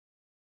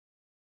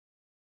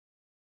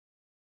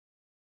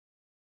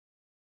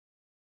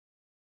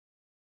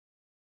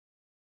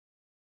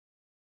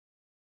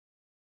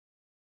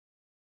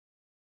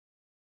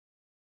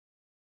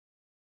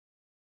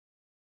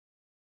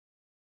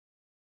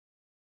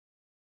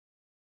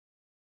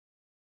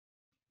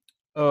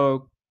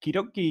Okie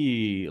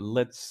dokie,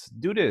 let's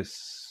do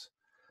this.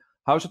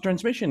 How's the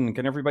transmission?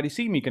 Can everybody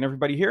see me? Can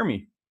everybody hear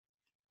me?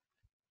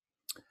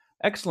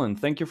 Excellent,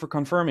 thank you for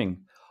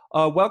confirming.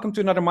 Welcome to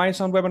another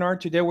MySound webinar.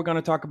 Today we're going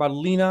to talk about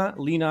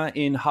LINA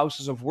in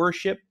houses of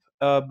worship.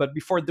 But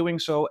before doing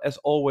so, as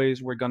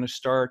always, we're going to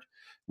start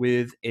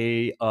with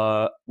a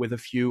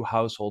few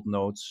household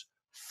notes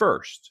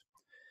first.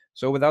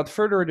 So without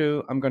further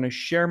ado, I'm going to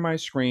share my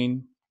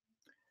screen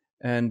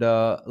and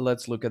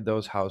let's look at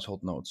those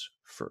household notes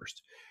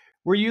first.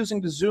 We're using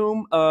the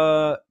Zoom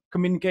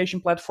communication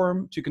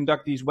platform to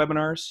conduct these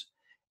webinars.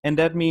 And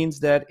that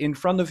means that in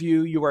front of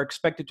you, you are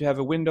expected to have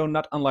a window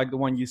not unlike the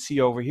one you see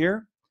over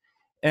here.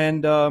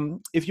 And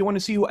if you want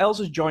to see who else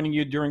is joining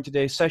you during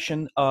today's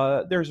session,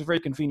 there's a very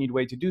convenient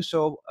way to do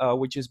so,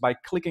 which is by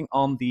clicking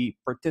on the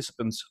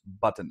participants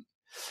button.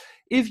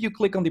 If you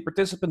click on the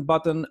participant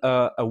button,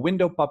 a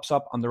window pops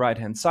up on the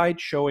right-hand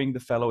side showing the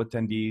fellow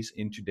attendees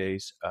in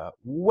today's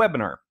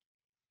webinar.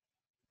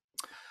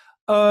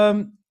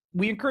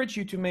 We encourage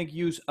you to make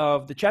use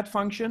of the chat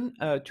function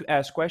to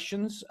ask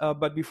questions,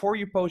 but before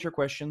you pose your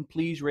question,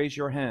 please raise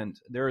your hand.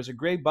 There is a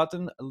gray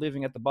button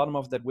living at the bottom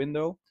of that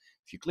window.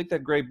 If you click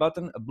that gray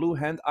button, a blue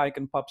hand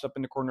icon pops up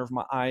in the corner of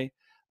my eye,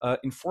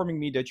 informing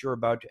me that you're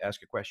about to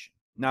ask a question.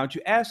 Now,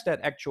 to ask that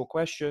actual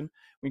question,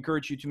 we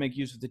encourage you to make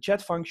use of the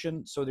chat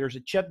function. So there's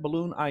a chat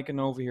balloon icon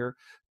over here.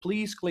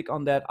 Please click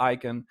on that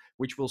icon,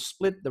 which will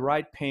split the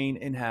right pane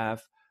in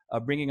half,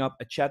 bringing up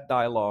a chat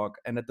dialog.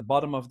 And at the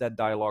bottom of that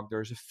dialog,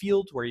 there's a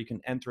field where you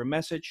can enter a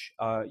message.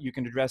 You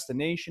can address the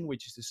nation,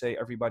 which is to say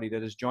everybody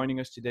that is joining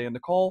us today on the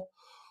call.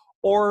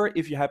 Or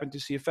if you happen to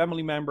see a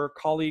family member,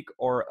 colleague,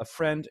 or a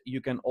friend, you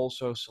can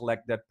also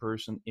select that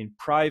person in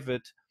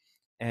private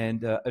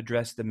and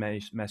address the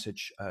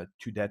message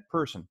to that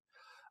person.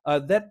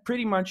 That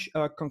pretty much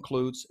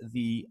concludes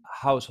the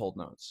household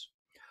notes.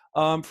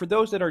 For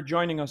those that are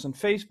joining us on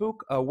Facebook,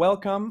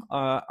 welcome.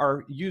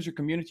 Our user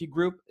community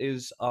group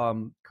is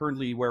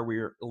currently where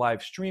we're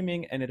live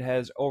streaming, and it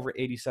has over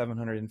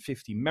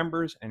 8,750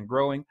 members and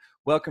growing.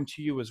 Welcome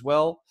to you as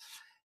well.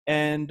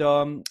 And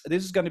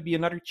this is going to be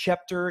another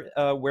chapter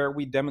where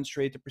we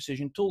demonstrate the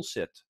precision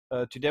toolset.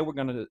 Today we're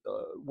going to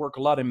work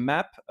a lot in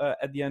MAP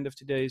at the end of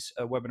today's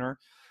webinar,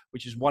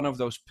 which is one of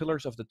those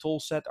pillars of the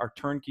toolset, our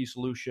turnkey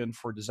solution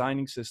for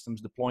designing systems,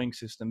 deploying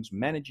systems,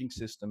 managing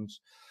systems,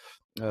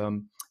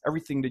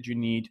 everything that you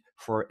need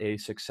for a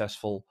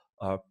successful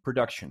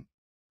production.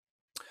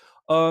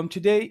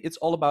 Today it's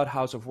all about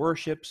house of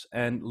worships,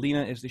 and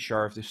LINA is the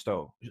star of the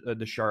show.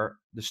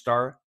 The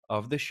star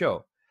of the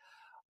show.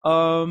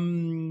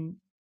 We're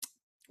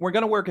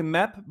going to work in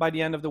MAP by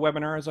the end of the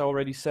webinar, as I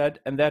already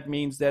said, and that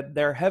means that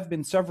there have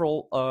been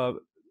several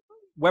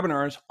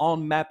webinars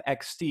on MAP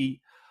XT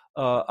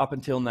up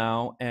until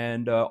now,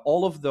 and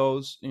all of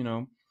those,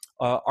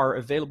 are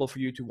available for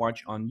you to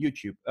watch on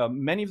YouTube.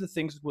 Many of the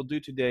things that we'll do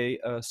today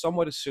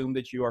somewhat assume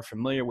that you are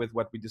familiar with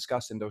what we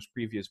discussed in those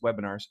previous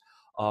webinars.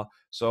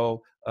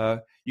 So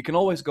you can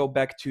always go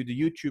back to the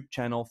YouTube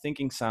channel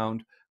Thinking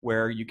Sound,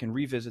 where you can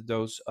revisit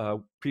those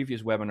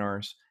previous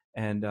webinars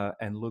and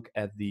look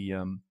at the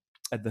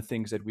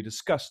things that we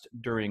discussed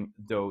during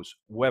those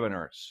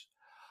webinars.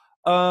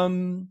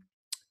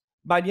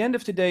 By the end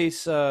of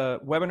today's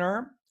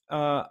webinar,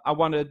 I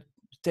want to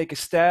take a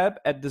stab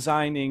at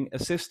designing a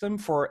system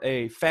for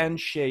a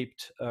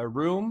fan-shaped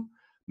room.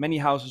 Many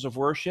houses of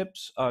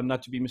worships,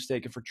 not to be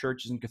mistaken for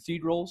churches and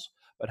cathedrals,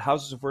 but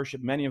houses of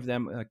worship, many of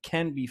them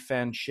can be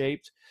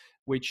fan-shaped,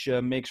 which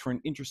makes for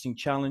an interesting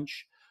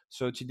challenge.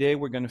 So today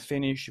we're going to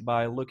finish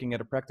by looking at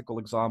a practical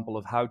example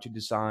of how to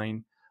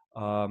design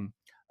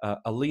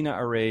a LINA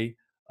array,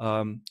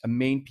 a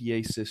main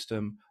PA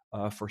system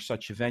for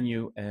such a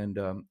venue, and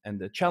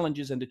the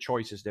challenges and the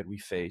choices that we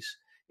face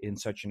in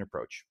such an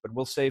approach. But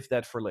we'll save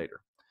that for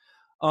later.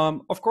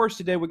 Of course,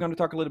 today we're going to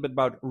talk a little bit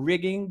about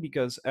rigging,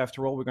 because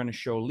after all, we're going to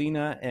show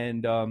LINA,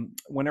 and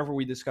whenever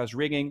we discuss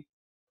rigging,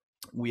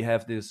 we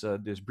have this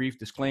brief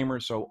disclaimer.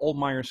 So all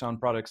Meyer Sound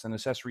products and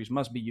accessories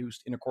must be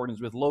used in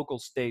accordance with local,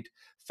 state,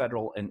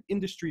 federal, and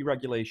industry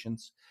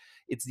regulations.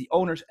 It's the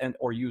owner's and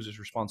or user's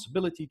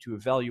responsibility to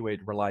evaluate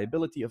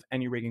reliability of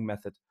any rigging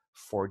method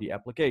for the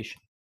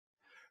application.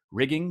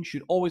 Rigging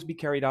should always be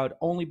carried out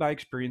only by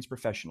experienced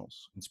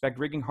professionals. Inspect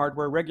rigging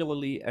hardware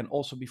regularly and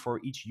also before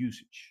each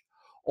usage.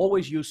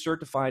 Always use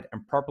certified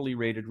and properly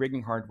rated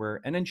rigging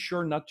hardware, and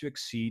ensure not to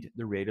exceed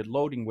the rated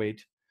loading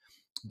weight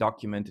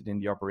documented in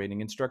the operating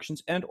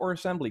instructions and or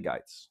assembly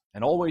guides.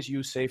 And always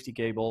use safety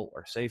cable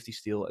or safety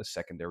steel as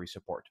secondary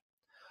support.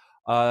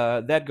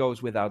 That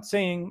goes without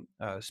saying,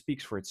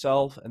 speaks for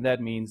itself, and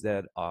that means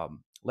that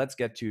let's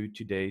get to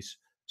today's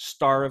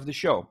star of the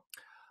show.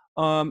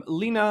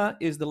 LINA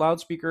is the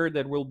loudspeaker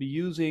that we'll be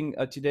using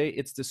today.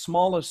 It's the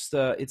smallest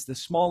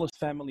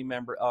family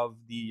member of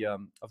the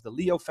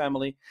Leo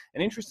family,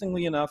 and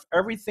interestingly enough,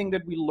 everything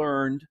that we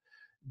learned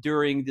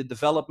during the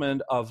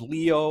development of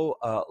Leo,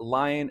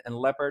 Lion, and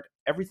Leopard,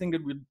 everything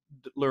that we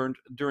learned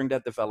during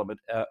that development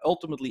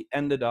ultimately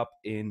ended up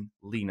in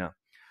LINA.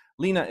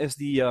 LINA is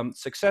the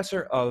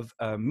successor of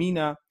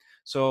MINA,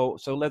 So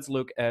let's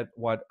look at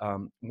what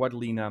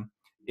LINA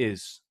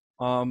is.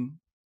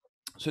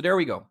 So there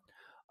we go.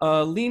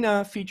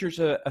 LINA features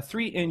a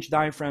 3-inch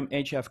diaphragm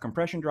HF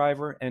compression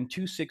driver and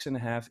two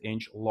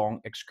 6.5-inch long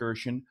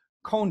excursion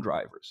cone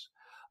drivers.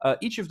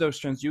 Each of those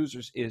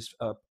transducers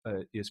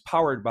is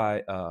powered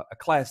by a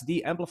Class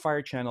D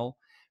amplifier channel,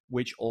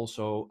 which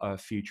also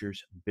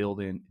features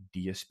built-in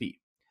DSP.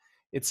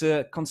 It's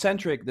a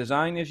concentric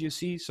design, as you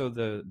see. So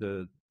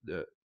the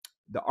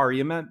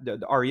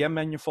REM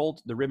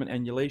manifold, the ribbon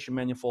annulation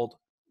manifold,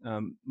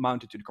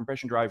 mounted to the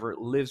compression driver,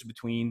 lives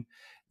between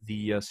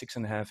the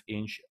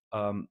 6.5-inch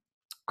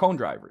cone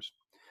drivers.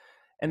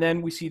 And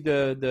then we see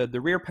the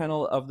rear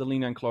panel of the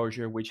LINA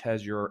enclosure, which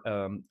has your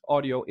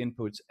audio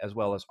inputs as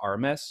well as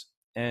RMS.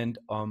 And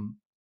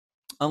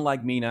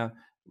unlike MINA,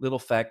 little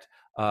fact,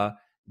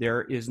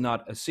 there is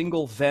not a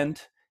single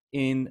vent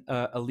in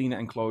a LINA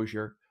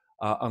enclosure.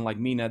 Unlike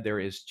MINA, there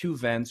is 2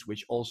 vents,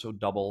 which also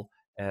double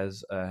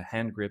as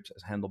hand grips,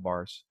 as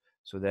handlebars.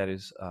 So that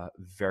is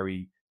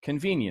very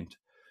convenient.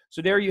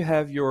 So there you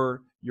have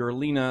your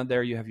LINA.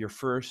 There you have your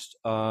first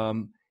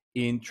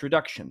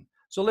introduction.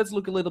 So let's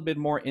look a little bit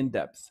more in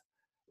depth.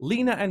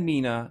 LINA and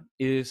MINA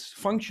is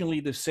functionally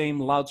the same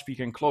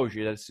loudspeaker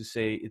enclosure. That's to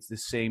say, it's the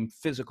same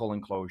physical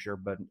enclosure,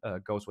 but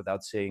goes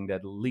without saying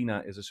that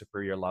LINA is a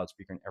superior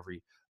loudspeaker in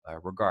every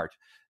regard.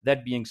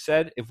 That being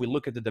said, if we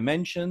look at the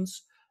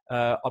dimensions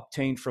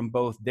obtained from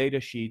both data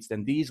sheets,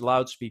 then these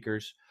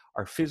loudspeakers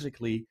are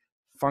physically,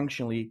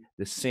 functionally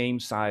the same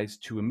size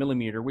to a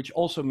millimeter, which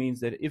also means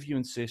that if you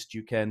insist,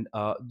 you can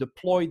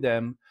deploy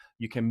them.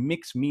 You can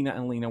mix MINA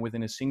and LINA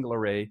within a single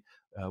array.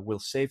 We'll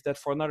save that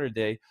for another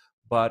day.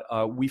 But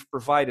we've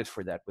provided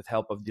for that with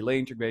help of delay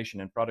integration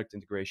and product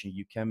integration.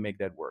 You can make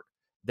that work.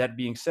 That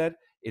being said,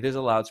 it is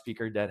a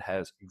loudspeaker that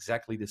has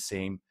exactly the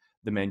same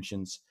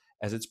dimensions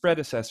as its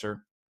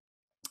predecessor,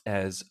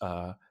 as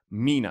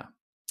MINA.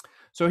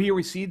 So here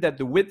we see that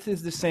the width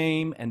is the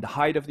same, and the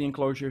height of the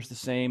enclosure is the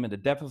same, and the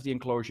depth of the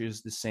enclosure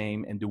is the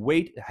same, and the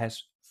weight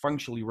has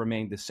functionally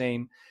remained the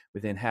same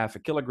within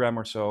 0.5 kilogram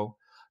or so.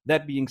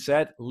 That being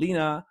said,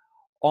 LINA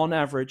on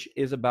average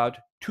is about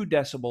 2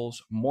 decibels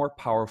more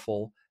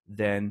powerful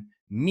than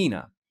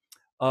MINA.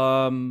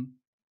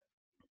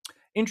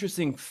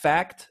 Interesting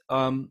fact,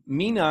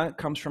 MINA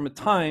comes from a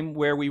time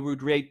where we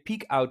would rate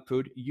peak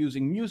output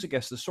using music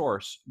as the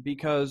source,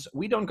 because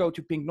we don't go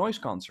to pink noise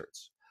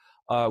concerts.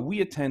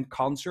 We attend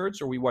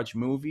concerts or we watch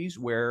movies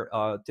where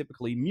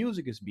typically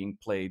music is being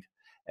played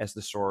as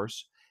the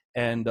source,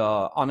 and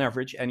on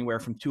average anywhere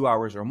from 2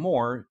 hours or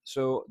more.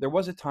 So there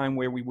was a time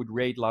where we would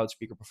rate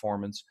loudspeaker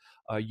performance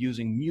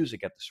using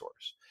music at the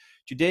source.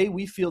 Today,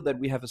 we feel that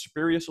we have a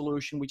superior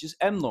solution, which is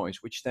M-noise,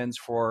 which stands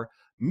for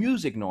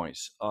music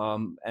noise.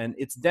 And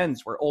it's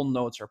dense, where all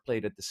notes are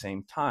played at the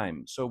same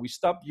time. So we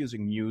stopped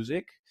using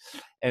music,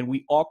 and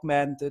we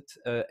augmented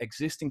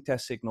existing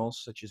test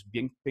signals, such as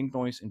pink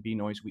noise and B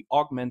noise. We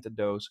augmented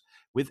those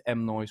with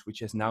M-noise, which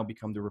has now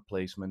become the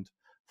replacement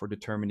for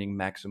determining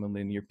maximum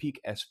linear peak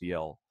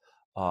SPL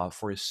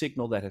for a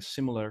signal that has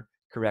similar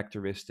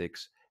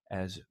characteristics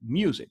as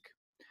music.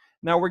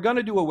 Now, we're going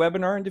to do a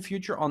webinar in the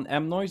future on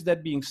M-noise.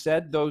 That being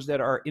said, those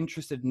that are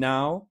interested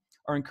now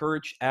are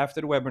encouraged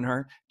after the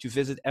webinar to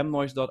visit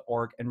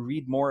mnoise.org and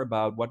read more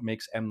about what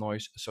makes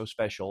M-noise so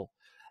special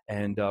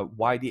and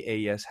why the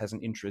AES has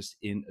an interest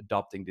in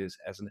adopting this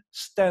as a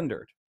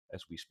standard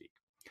as we speak.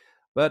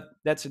 But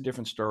that's a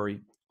different story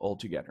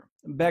altogether.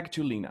 Back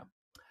to LINA.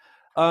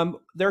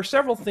 There are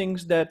several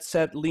things that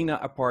set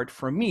LINA apart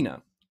from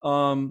MINA.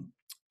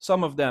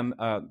 Some of them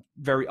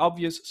very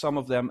obvious, some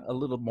of them a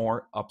little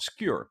more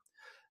obscure.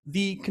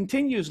 The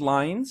continuous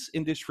lines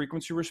in this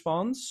frequency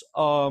response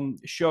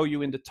show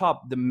you in the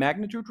top the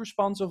magnitude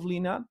response of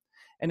LINA,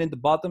 and in the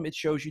bottom it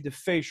shows you the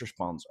phase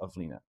response of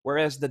LINA.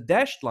 Whereas the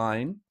dashed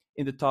line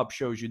in the top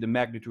shows you the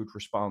magnitude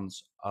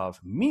response of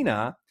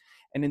MINA,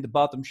 and in the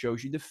bottom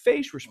shows you the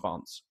phase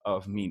response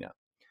of MINA.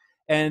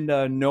 And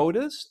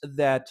notice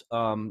that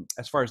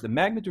as far as the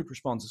magnitude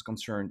response is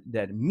concerned,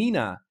 that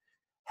MINA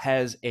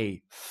has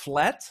a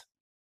flat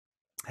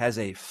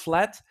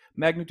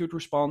magnitude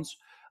response,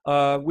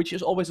 which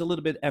is always a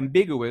little bit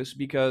ambiguous,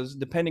 because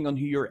depending on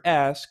who you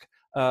ask,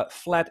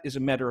 flat is a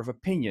matter of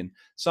opinion.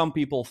 Some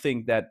people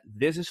think that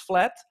this is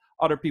flat.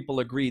 Other people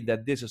agree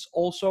that this is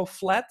also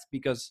flat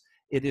because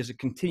it is a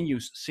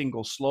continuous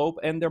single slope.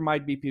 And there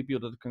might be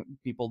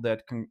people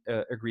that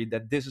agree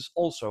that this is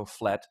also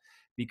flat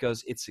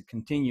because it's a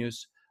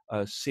continuous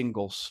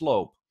single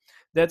slope.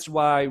 That's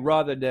why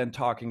rather than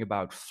talking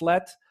about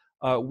flat,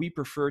 we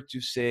prefer to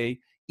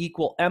say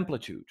equal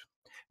amplitude,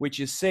 which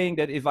is saying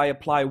that if I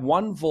apply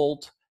 1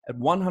 volt at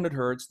 100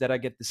 hertz, that I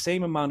get the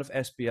same amount of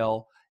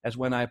SPL as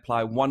when I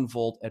apply 1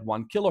 volt at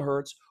 1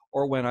 kilohertz,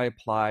 or when I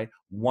apply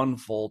 1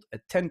 volt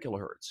at 10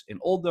 kilohertz. In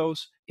all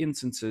those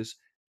instances,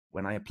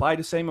 when I apply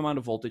the same amount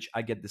of voltage,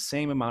 I get the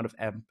same amount of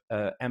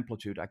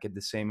amplitude, I get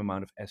the same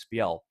amount of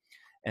SPL.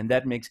 And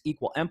that makes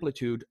equal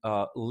amplitude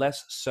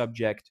less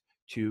subject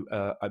to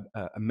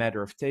a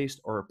matter of taste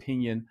or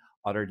opinion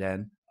other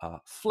than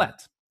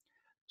flat.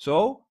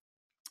 So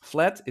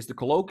Flat is the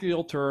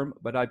colloquial term,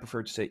 but I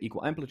prefer to say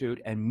equal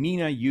amplitude, and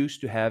MINA used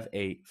to have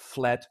a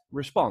flat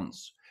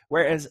response.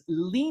 Whereas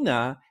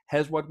LINA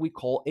has what we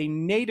call a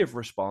native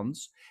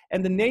response,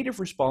 and the native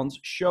response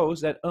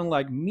shows that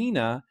unlike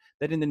MINA,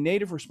 that in the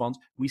native response,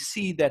 we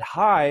see that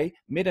high,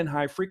 mid, and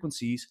high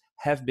frequencies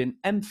have been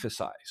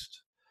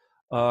emphasized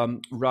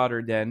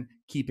rather than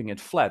keeping it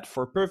flat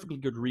for a perfectly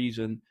good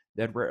reason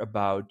that we're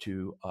about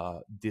to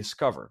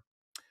discover.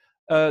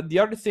 The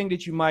other thing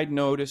that you might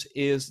notice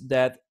is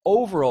that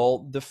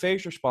overall, the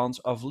phase response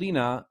of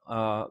LINA,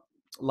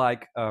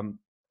 like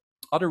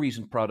other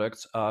recent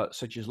products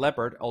such as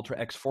Leopard, Ultra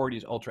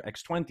X40s, Ultra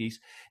X20s,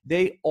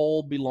 they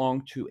all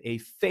belong to a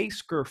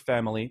phase curve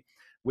family,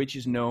 which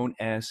is known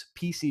as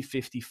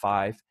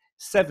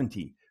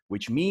PC5570,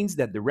 which means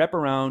that the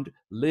wraparound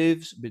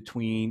lives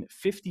between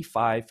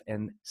 55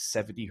 and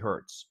 70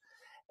 hertz.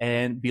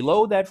 And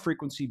below that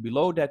frequency,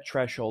 below that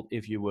threshold,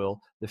 if you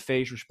will, the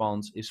phase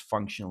response is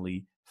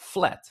functionally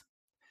flat.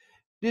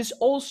 This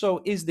also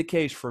is the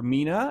case for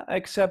MINA,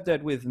 except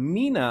that with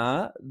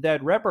MINA,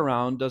 that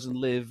wraparound doesn't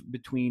live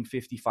between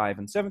 55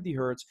 and 70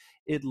 hertz.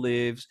 It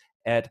lives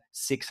at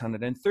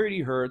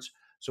 630 hertz.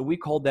 So we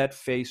call that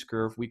phase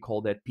curve, we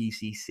call that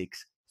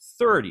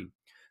PC630.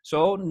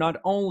 So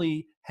not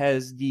only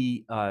has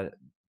the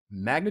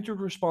magnitude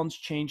response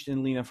changed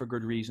in LINA for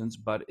good reasons,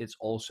 but it's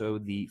also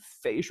the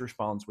phase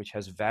response, which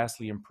has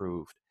vastly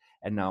improved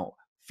and now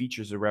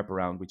features a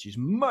wraparound, which is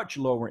much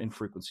lower in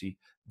frequency,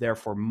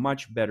 therefore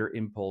much better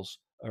impulse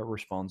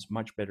response,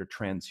 much better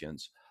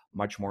transients,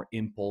 much more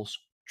impulse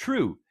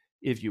true,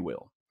 if you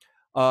will.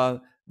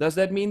 Does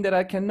that mean that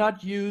I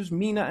cannot use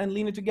MINA and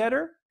LINA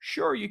together?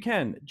 Sure, you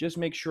can. Just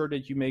make sure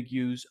that you make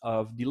use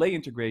of delay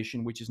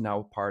integration, which is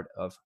now part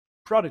of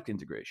product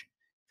integration.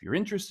 If you're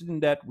interested in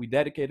that, we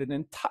dedicated an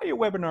entire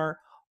webinar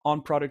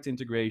on product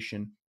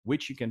integration,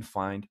 which you can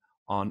find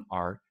on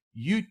our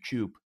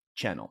YouTube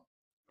channel.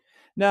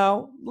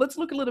 Now, let's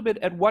look a little bit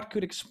at what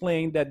could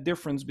explain that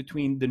difference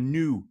between the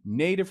new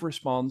native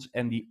response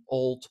and the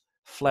old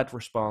flat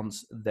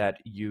response that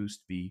used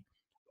to be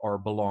or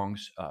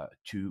belongs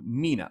to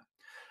MINA.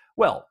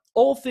 Well,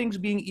 all things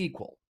being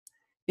equal,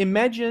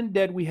 imagine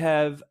that we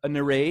have an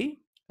array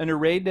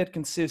that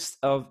consists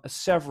of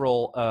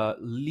several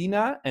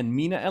LINA and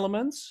MINA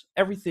elements,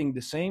 everything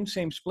the same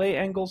splay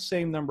angles,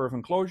 same number of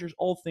enclosures,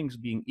 all things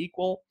being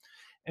equal.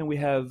 And we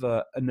have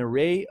an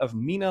array of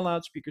MINA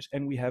loudspeakers,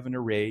 and we have an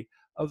array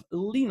of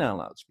LINA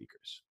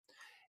loudspeakers.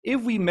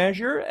 If we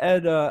measure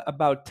at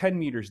about 10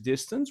 meters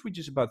distance, which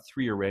is about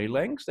 3 array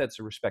lengths, that's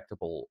a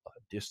respectable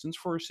distance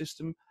for a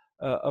system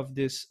of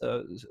this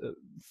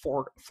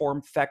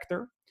form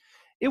factor.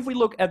 If we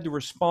look at the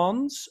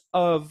response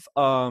of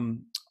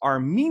our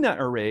MINA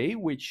array,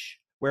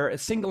 where a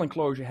single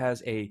enclosure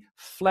has a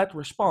flat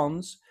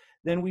response,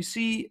 then we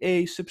see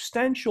a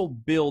substantial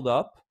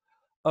buildup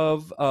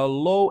of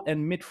low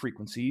and mid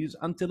frequencies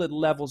until it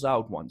levels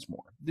out once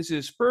more. This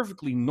is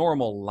perfectly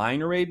normal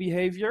line array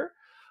behavior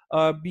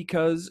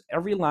because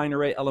every line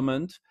array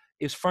element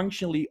is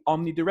functionally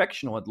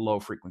omnidirectional at low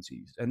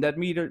frequencies. And that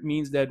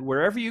means that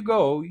wherever you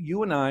go,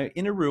 you and I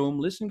in a room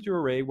listening to an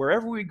array,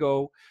 wherever we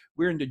go,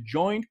 we're in the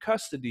joint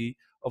custody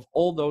of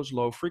all those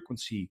low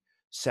frequency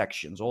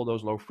sections, all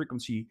those low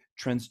frequency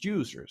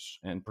transducers.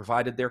 And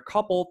provided they're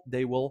coupled,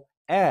 they will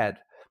add.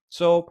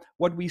 So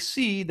what we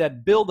see,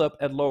 that buildup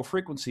at low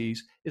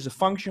frequencies, is a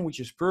function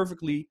which is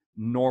perfectly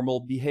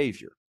normal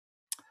behavior.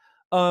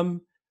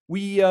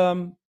 We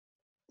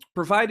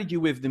provided you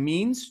with the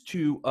means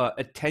to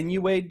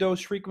attenuate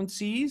those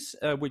frequencies,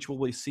 which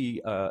we'll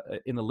see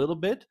in a little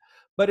bit.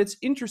 But it's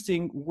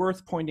interesting,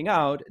 worth pointing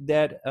out,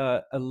 that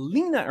a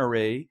LINA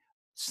array,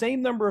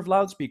 same number of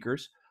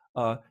loudspeakers,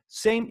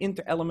 same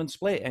inter-element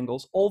display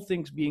angles, all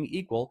things being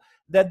equal,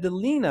 that the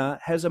LINA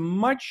has a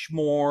much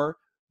more,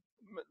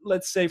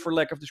 let's say for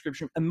lack of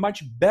description, a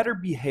much better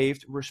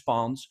behaved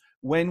response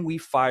when we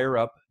fire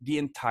up the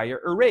entire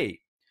array,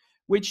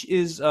 which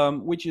is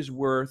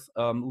worth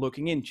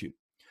looking into.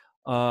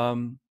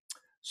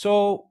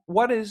 So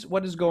what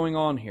is going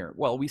on here?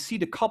 Well, we see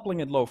the coupling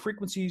at low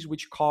frequencies,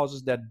 which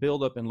causes that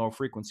buildup in low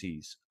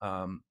frequencies.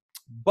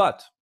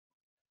 But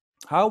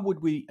how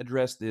would we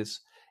address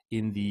this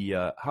in the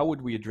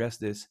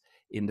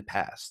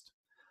past?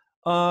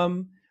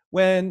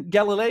 When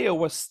Galileo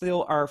was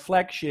still our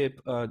flagship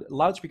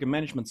loudspeaker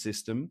management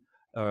system,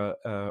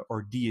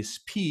 or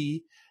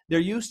DSP,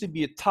 there used to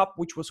be a top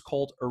which was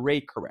called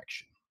array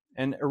correction.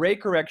 And array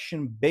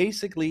correction,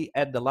 basically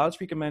at the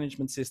loudspeaker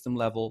management system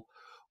level,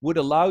 would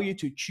allow you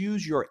to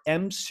choose your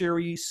M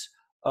series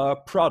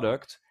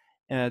product.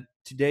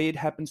 Today it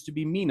happens to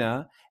be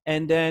MINA,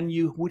 and then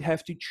you would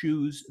have to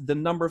choose the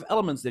number of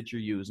elements that you're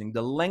using,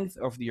 the length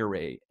of the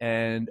array,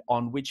 and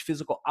on which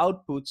physical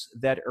outputs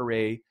that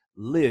array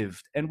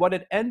lived. And what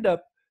it ended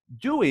up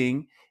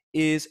doing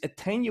is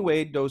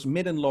attenuate those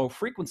mid and low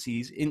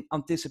frequencies in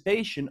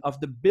anticipation of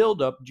the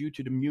buildup due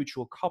to the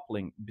mutual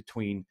coupling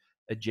between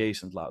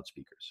adjacent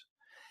loudspeakers.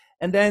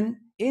 And then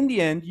in the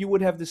end, you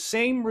would have the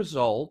same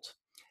result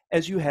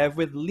as you have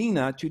with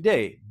LINA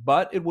today,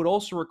 but it would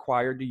also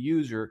require the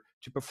user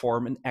to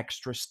perform an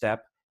extra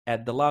step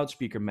at the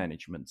loudspeaker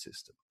management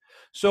system.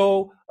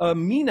 So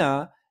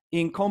Mina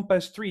in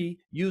Compass 3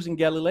 using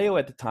Galileo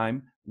at the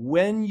time,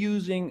 when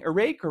using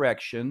array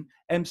correction,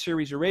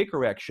 M-series array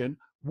correction,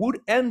 would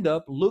end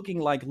up looking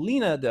like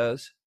LINA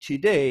does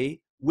today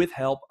with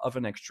help of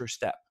an extra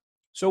step.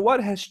 So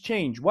what has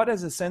changed? What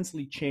has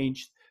essentially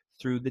changed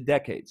through the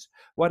decades?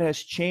 What has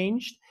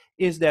changed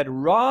is that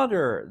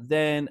rather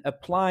than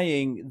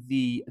applying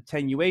the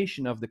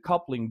attenuation of the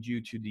coupling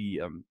due to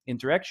the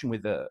interaction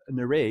with an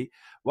array,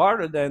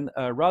 rather than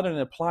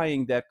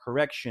applying that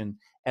correction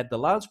at the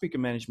loudspeaker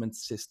management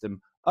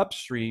system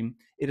upstream,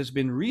 it has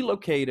been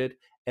relocated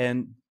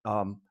and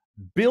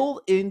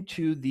built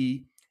into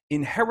the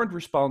inherent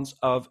response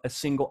of a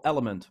single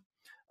element.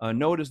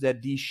 Notice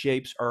that these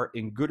shapes are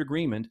in good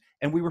agreement,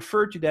 and we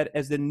refer to that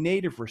as the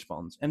native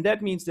response. And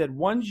that means that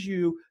once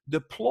you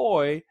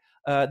deploy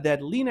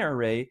that LINA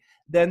array,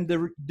 then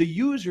the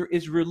user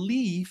is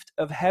relieved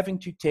of having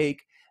to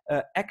take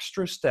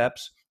extra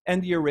steps,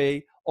 and the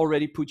array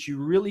already puts you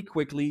really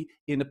quickly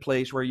in a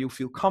place where you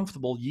feel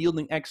comfortable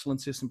yielding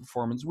excellent system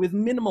performance with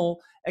minimal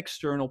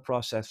external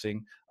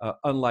processing,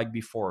 unlike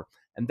before.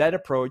 And that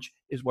approach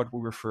is what we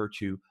refer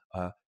to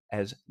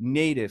as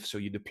native. So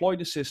you deploy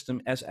the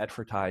system as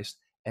advertised,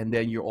 and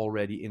then you're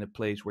already in a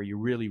place where you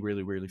really,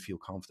 really, really feel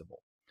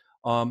comfortable.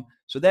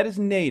 So that is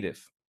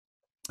native,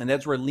 and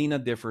that's where LINA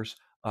differs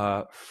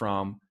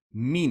from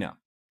Mina.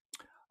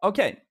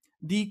 Okay,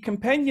 the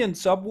companion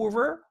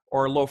subwoofer,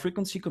 or low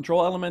frequency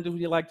control element, as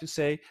we like to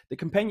say, the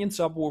companion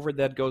subwoofer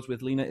that goes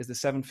with LINA is the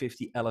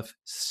 750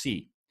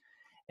 LFC.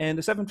 And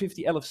the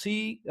 750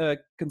 LFC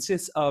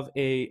consists of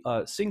a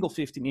single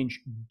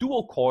 15-inch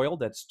dual coil,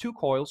 that's two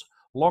coils,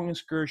 long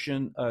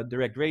excursion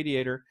direct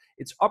radiator.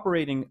 Its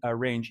operating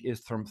range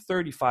is from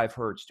 35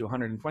 Hertz to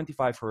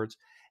 125 Hertz.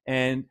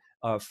 And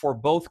for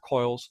both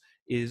coils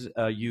is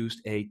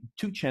used a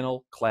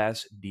 2-channel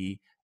Class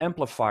D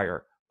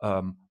amplifier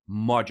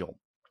module.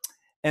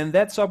 And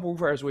that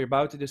subwoofer, as we're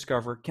about to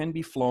discover, can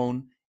be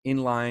flown in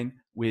line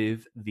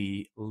with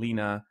the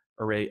LINA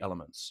array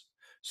elements.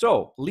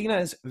 So LINA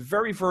is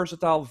very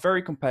versatile,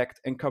 very compact,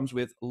 and comes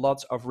with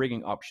lots of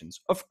rigging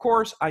options. Of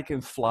course, I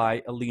can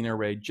fly a LINA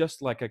array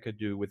just like I could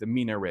do with a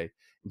Mina array.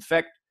 In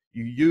fact,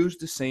 you use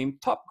the same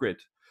top grid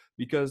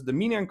because the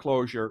Mina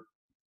enclosure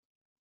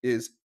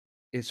is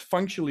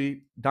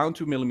functionally down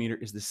to millimeter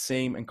is the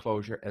same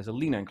enclosure as a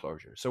LINA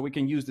enclosure. So we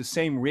can use the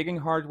same rigging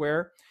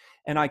hardware,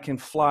 and I can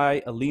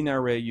fly a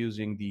LINA array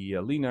using the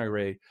LINA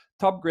array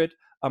top grid.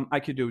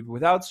 I could do it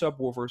without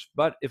subwoofers,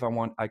 but if I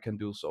want, I can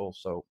do so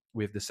also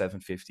with the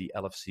 750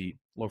 LFC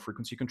low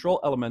frequency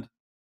control element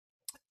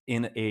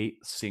in a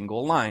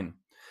single line.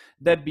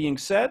 That being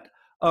said,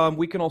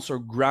 we can also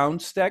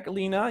ground stack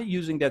LINA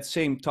using that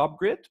same top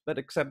grid, but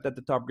except that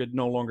the top grid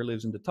no longer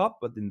lives in the top,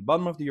 but in the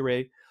bottom of the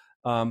array.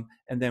 And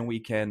then we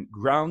can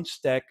ground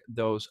stack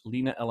those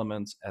LINA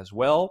elements as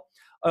well.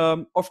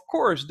 Of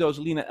course, those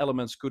LINA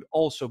elements could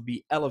also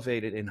be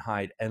elevated in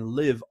height and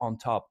live on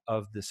top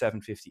of the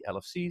 750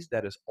 LFCs.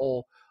 That is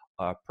all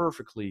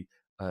perfectly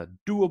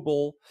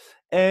doable.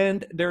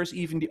 And there's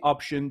even the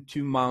option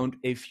to mount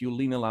a few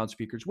LINA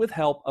loudspeakers with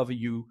help of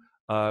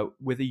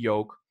with a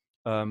yoke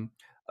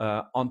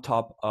on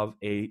top of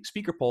a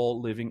speaker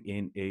pole living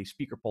in a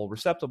speaker pole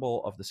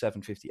receptacle of the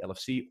 750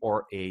 LFC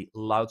or a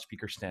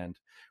loudspeaker stand.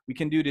 We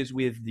can do this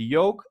with the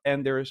yoke,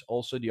 and there is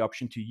also the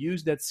option to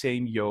use that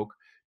same yoke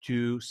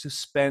to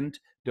suspend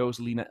those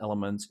LINA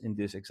elements, in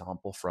this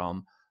example,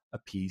 from a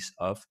piece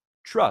of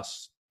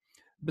truss.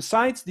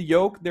 Besides the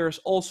yoke, there's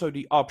also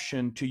the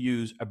option to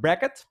use a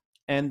bracket,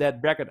 and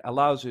that bracket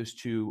allows us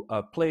to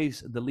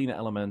place the LINA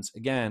elements,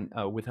 again,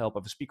 with help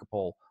of a speaker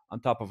pole on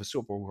top of a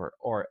subwoofer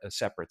or a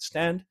separate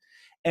stand.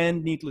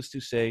 And needless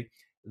to say,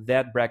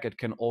 that bracket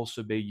can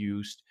also be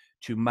used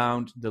to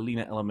mount the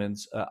LINA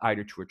elements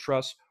either to a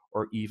truss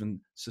or even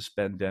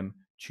suspend them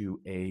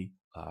to a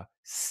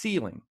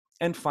ceiling.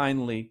 And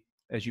finally,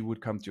 as you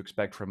would come to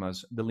expect from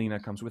us, the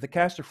LINA comes with a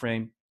caster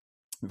frame,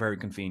 very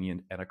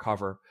convenient, and a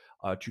cover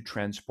to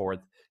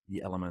transport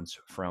the elements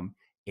from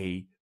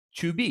A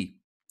to B.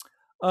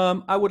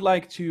 I would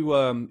like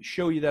to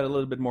show you that a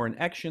little bit more in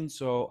action.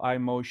 So I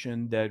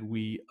motion that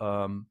we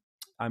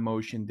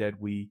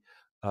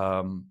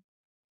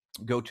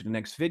go to the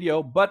next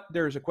video, but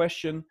there's a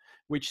question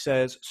which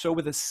says, so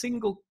with a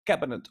single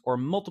cabinet or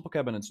multiple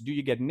cabinets, do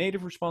you get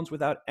native response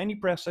without any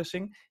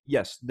processing?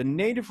 Yes, the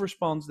native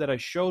response that I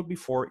showed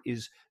before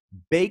is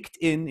baked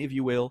in, if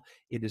you will.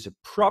 It is a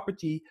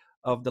property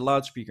of the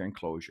loudspeaker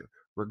enclosure,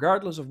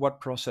 regardless of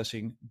what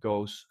processing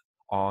goes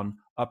on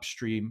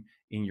upstream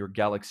in your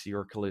Galaxy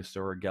or Callisto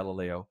or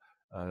Galileo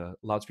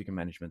loudspeaker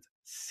management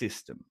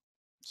system.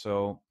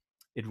 So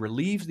it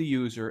relieves the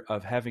user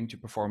of having to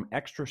perform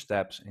extra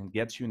steps and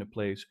gets you in a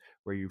place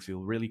where you feel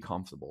really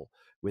comfortable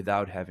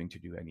without having to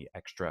do any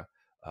extra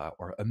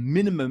or a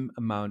minimum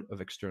amount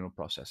of external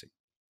processing.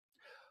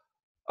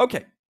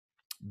 Okay,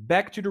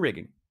 back to the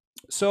rigging.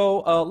 So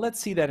let's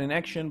see that in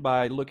action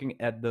by looking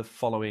at the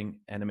following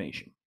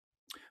animation.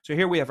 So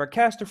here we have our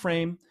caster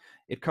frame.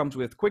 It comes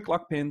with quick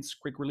lock pins,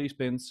 quick release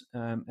pins,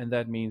 and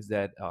that means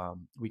that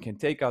we can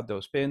take out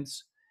those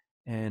pins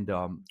and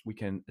we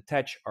can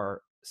attach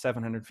our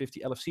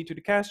 750 LFC to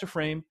the caster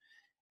frame,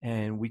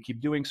 and we keep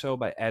doing so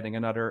by adding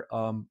another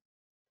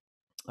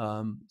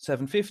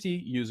 750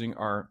 using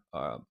our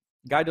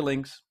guide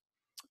links.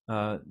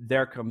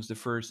 There comes the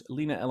first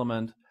LINA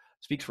element.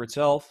 Speaks for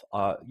itself.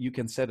 You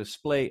can set a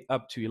splay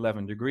up to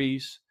 11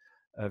 degrees.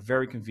 A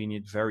very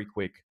convenient, very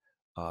quick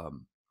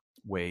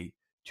way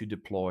to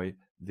deploy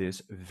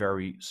this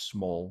very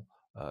small,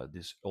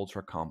 this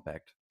ultra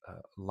compact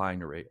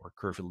line array or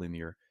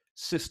curvilinear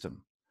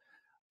system.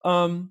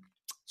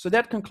 So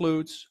that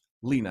concludes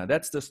LINA.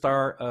 That's the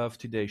star of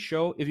today's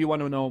show. If you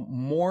want to know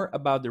more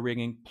about the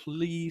rigging,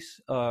 please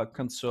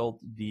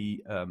consult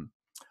the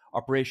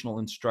operational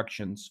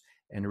instructions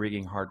and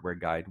rigging hardware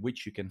guide,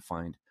 which you can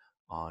find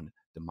on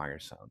the Meyer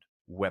Sound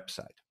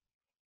website.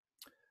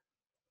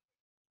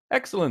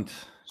 Excellent.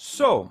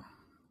 So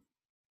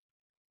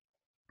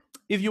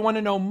if you want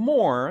to know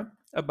more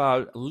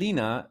about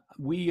LINA,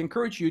 we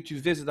encourage you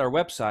to visit our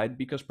website,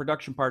 because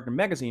Production Partner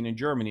Magazine in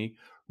Germany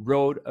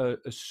wrote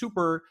a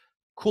super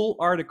cool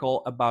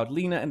article about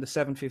LINA and the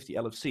 750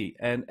 LFC.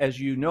 And as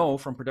you know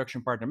from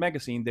Production Partner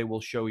Magazine, they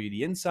will show you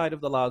the inside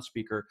of the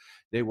loudspeaker.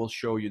 They will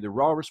show you the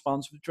raw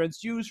response of the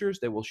transducers.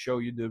 They will show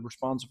you the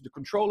response of the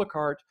controller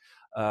card.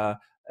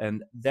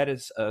 And that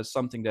is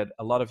something that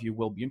a lot of you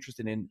will be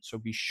interested in. So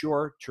be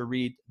sure to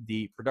read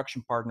the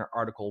Production Partner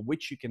article,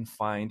 which you can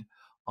find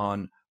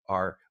on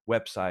our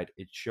website.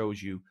 It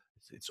shows you,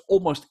 it's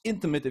almost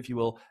intimate, if you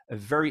will, a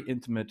very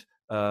intimate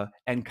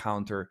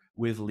encounter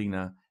with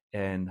LINA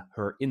and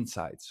her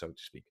insides, so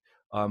to speak.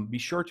 Be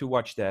sure to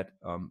watch that.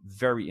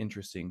 Very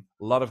interesting.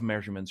 A lot of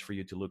measurements for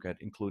you to look at,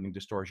 including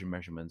distortion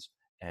measurements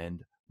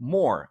and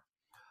more.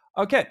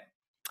 Okay,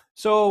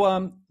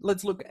 so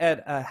let's look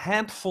at a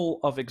handful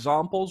of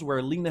examples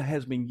where LINA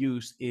has been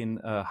used in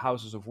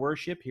houses of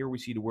worship. Here we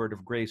see the Word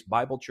of Grace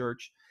Bible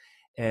Church.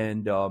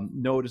 And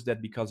notice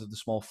that because of the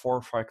small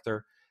form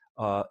factor,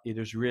 it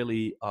is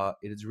really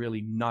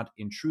not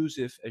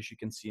intrusive, as you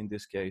can see in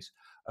this case.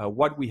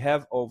 What we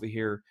have over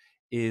here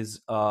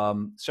is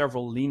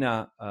several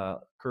LINA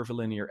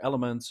curvilinear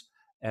elements,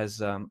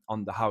 as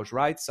on the house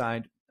right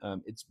side.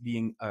 It's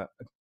being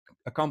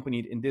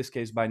accompanied in this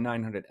case by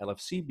 900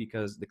 LFC,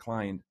 because the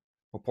client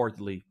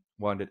purportedly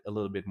wanted a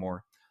little bit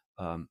more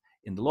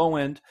in the low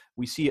end.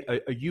 We see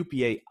a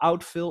UPA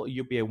outfill, a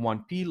UPA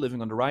 1P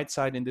living on the right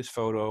side in this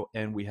photo,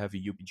 and we have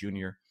a UP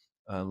Junior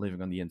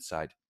living on the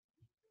inside,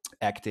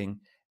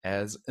 acting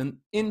as an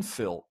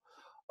infill.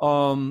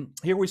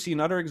 Here we see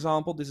another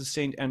example. This is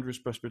St. Andrew's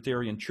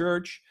Presbyterian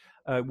Church.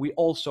 We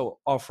also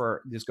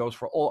offer, this goes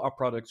for all our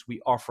products,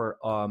 we offer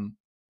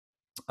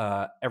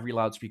every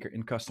loudspeaker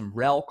in custom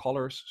RAL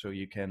colors, so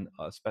you can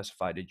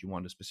specify that you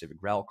want a specific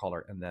RAL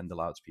color, and then the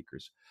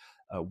loudspeakers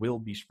will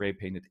be spray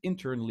painted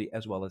internally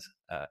as well as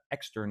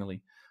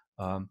externally,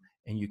 and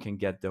you can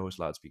get those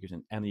loudspeakers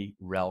in any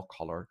RAL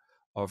color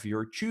of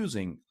your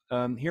choosing.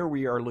 Here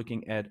we are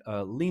looking at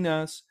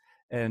LINAs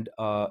and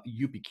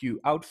UPQ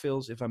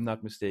outfills, if I'm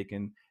not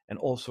mistaken, and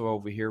also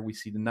over here we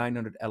see the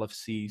 900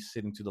 LFC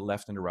sitting to the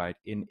left and the right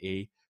in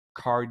a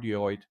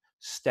cardioid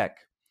stack.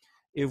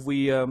 If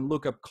we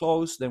look up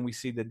close, then we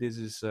see that this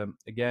is,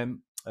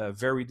 again,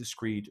 very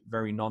discreet,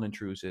 very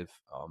non-intrusive,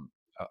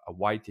 a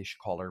whitish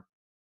color,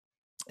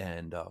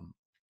 and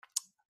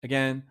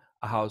again,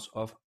 a house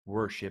of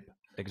worship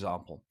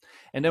example.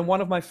 And then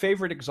one of my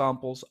favorite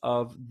examples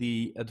of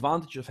the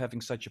advantage of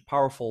having such a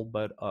powerful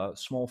but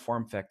small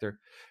form factor,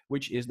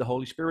 which is the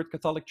Holy Spirit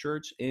Catholic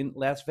Church in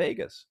Las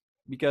Vegas.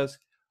 Because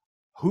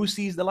who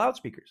sees the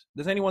loudspeakers?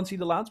 Does anyone see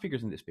the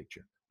loudspeakers in this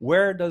picture?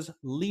 Where does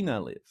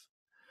LINA live?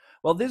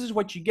 Well, this is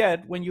what you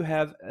get when you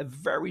have a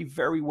very,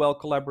 very well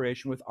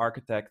collaboration with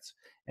architects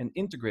and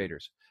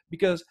integrators,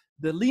 because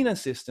the LINA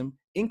system,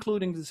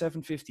 including the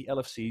 750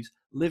 LFCs,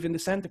 live in the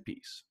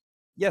centerpiece.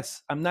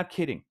 Yes, I'm not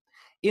kidding.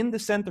 In the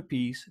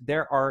centerpiece,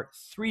 there are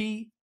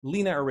 3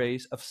 LINA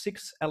arrays of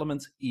 6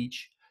 elements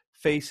each,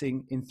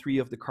 facing in 3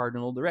 of the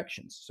cardinal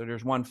directions. So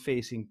there's one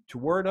facing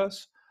toward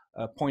us,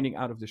 pointing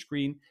out of the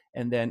screen,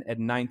 and then at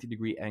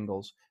 90-degree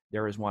angles,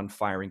 there is one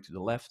firing to the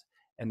left,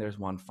 and there's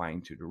one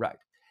firing to the right.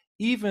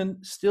 Even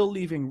still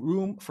leaving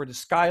room for the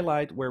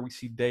skylight where we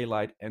see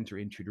daylight enter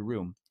into the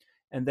room.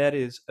 And that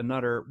is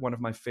another one of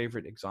my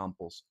favorite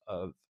examples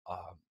of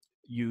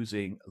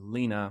using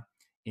LINA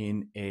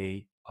in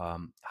a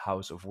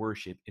house of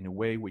worship in a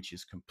way which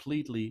is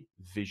completely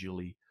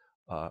visually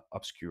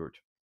obscured.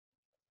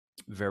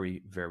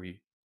 Very,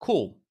 very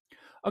cool.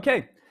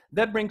 Okay,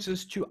 that brings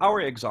us to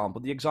our example,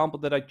 the example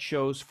that I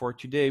chose for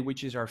today,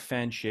 which is our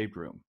fan-shaped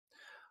room,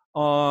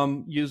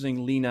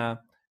 using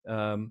LINA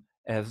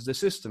as the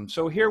system.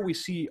 So here we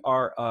see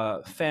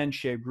our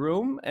fan-shaped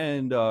room,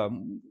 and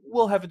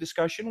we'll have a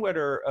discussion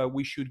whether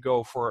we should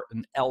go for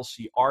an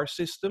LCR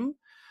system.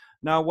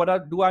 Now,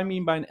 what do I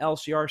mean by an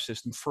LCR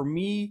system? For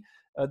me,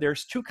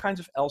 there's 2 kinds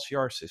of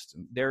LCR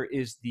system. There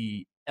is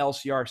the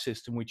LCR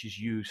system which is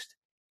used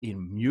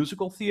in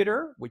musical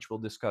theater, which we'll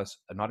discuss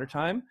another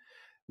time,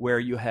 where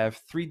you have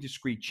 3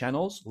 discrete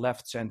channels,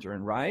 left, center,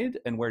 and right,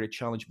 and where the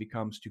challenge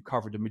becomes to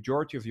cover the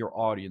majority of your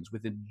audience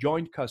within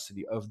joint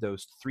custody of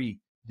those 3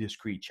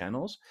 discrete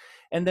channels.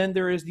 And then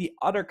there is the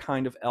other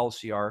kind of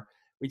LCR,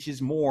 which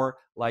is more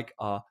like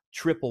a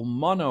triple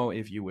mono,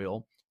 if you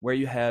will, where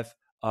you have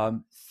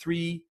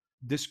 3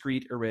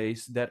 discrete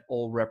arrays that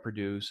all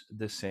reproduce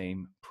the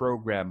same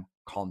program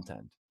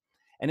content.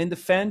 And in the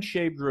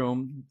fan-shaped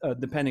room,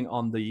 depending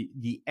on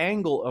the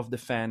angle of the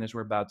fan, as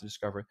we're about to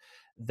discover,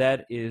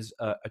 that is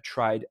a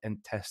tried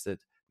and tested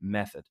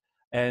method.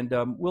 And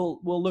we'll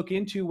look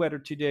into whether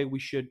today we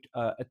should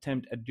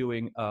attempt at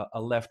doing a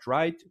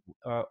left-right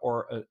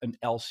or an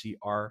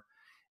LCR.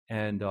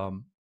 And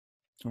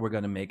we're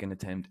going to make an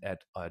attempt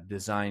at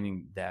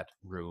designing that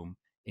room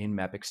in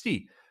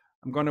MapXT.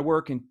 I'm going to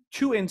work in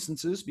 2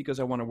 instances because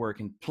I want to work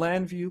in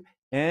plan view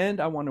and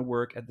I want to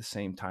work at the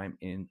same time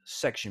in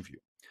section view.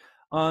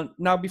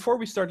 Now, before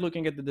we start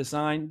looking at the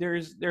design,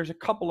 there's a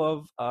couple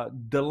of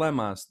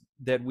dilemmas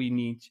that we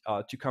need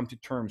to come to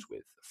terms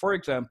with. For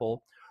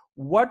example,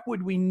 what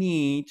would we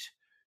need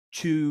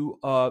to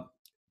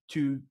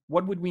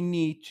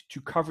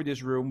cover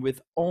this room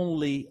with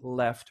only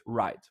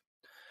left-right?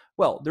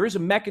 Well, there is a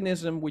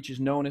mechanism which is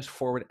known as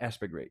forward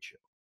aspect ratio.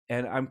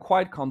 And I'm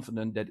quite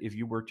confident that if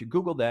you were to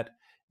Google that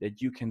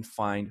you can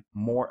find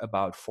more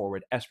about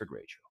forward aspect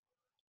ratio.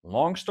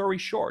 Long story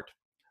short,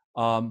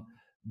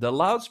 the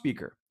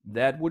loudspeaker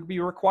that would be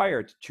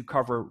required to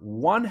cover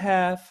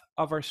 1/2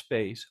 of our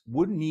space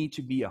would need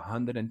to be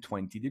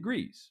 120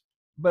 degrees.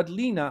 But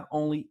LINA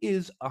only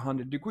is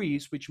 100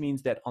 degrees, which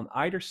means that on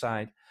either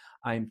side,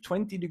 I'm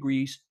 20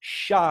 degrees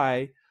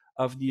shy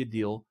of the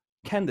ideal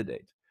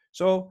candidate.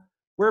 So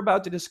we're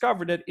about to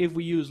discover that if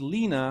we use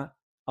LINA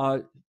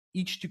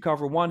each to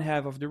cover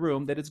 1/2 of the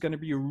room, that it's going to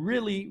be a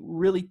really,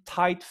 really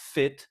tight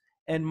fit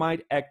and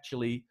might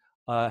actually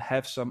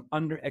have some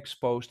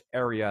underexposed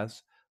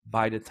areas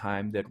by the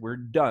time that we're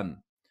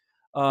done.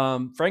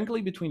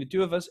 Frankly, between the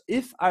 2 of us,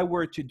 if I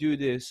were to do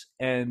this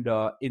and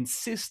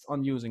insist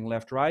on using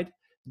left-right,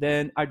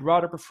 then I'd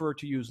rather prefer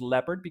to use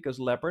leopard because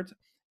leopard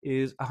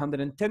is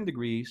 110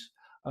 degrees,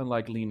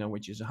 unlike LINA,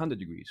 which is 100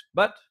 degrees.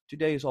 But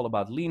today is all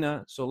about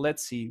LINA, so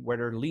let's see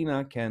whether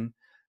LINA can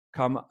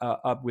come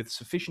up with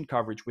sufficient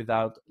coverage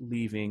without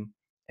leaving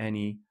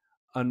any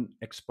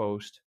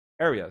underexposed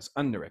areas.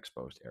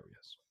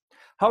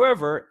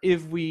 However,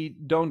 if we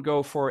don't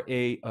go for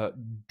a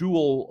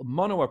dual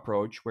mono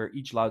approach, where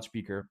each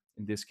loudspeaker,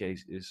 in this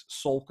case, is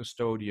sole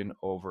custodian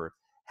over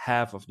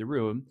 1/2 of the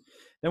room,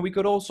 then we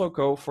could also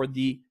go for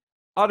the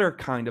other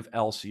kind of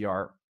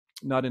LCR,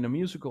 not in a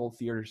musical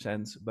theater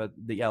sense, but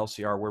the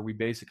LCR where we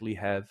basically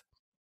have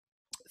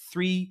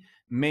 3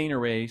 main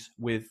arrays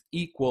with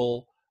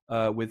equal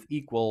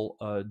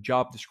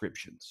job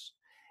descriptions.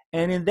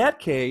 And in that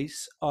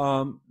case,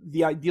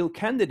 the ideal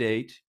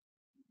candidate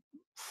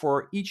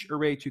for each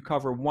array to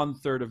cover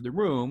 1/3 of the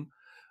room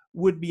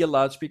would be a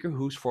loudspeaker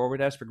whose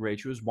forward aspect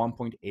ratio is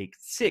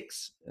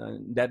 1.86.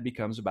 That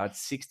becomes about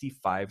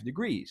 65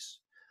 degrees.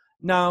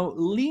 Now,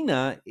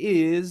 LINA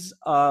is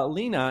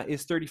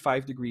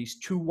 35 degrees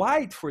too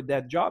wide for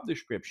that job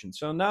description.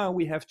 So now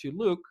we have to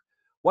look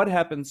what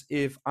happens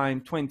if I'm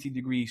 20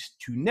 degrees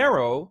too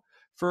narrow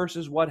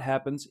versus what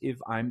happens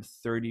if I'm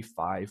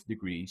 35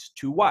 degrees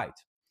too wide.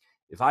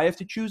 If I have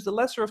to choose the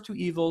lesser of 2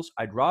 evils,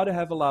 I'd rather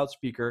have a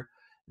loudspeaker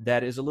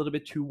that is a little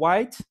bit too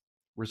wide,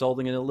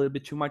 resulting in a little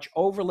bit too much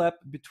overlap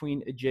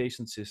between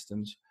adjacent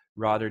systems,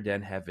 rather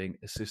than having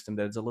a system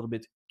that is a little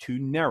bit too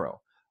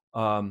narrow,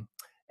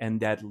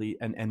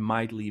 and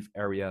might leave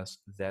areas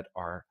that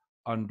are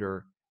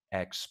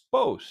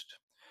underexposed.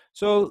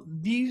 So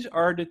these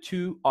are the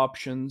 2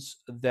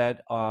 options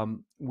that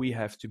we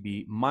have to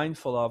be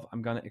mindful of.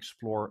 I'm going to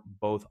explore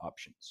both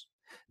options.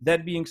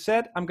 That being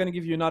said, I'm going to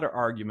give you another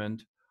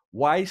argument.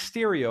 Why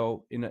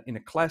stereo in a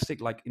classic,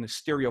 like in a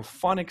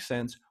stereophonic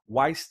sense,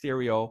 why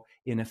stereo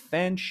in a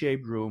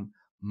fan-shaped room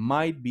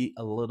might be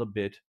a little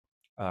bit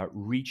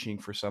reaching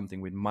for something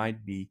which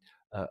might be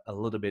a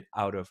little bit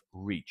out of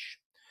reach.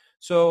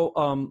 So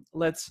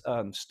let's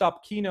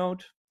stop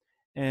Keynote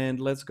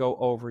and let's go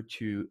over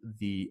to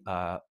the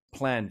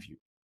plan view.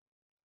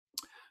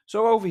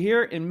 So over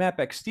here in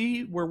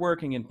MapXT, we're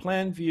working in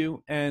plan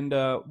view, and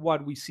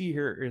what we see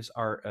here is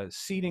our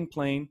seating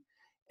plane.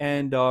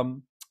 And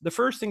the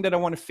first thing that I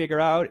want to figure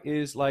out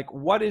is like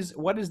what is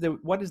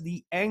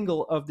the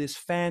angle of this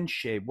fan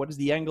shape? What is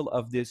the angle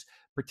of this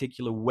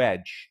particular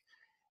wedge?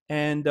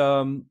 And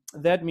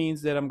that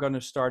means that I'm going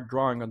to start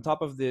drawing on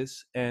top of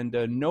this, and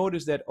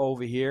notice that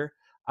over here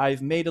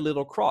I've made a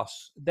little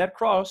cross. That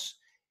cross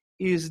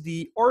is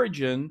the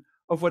origin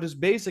of what is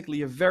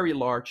basically a very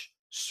large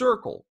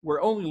circle.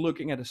 We're only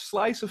looking at a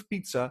slice of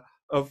pizza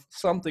of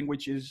something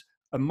which is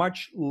a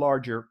much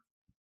larger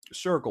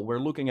circle. We're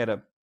looking at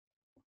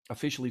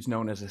officially it's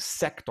known as a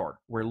sector.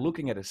 We're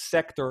looking at a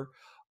sector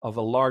of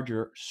a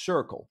larger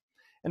circle.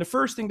 And the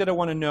first thing that I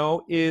want to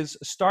know is,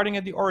 starting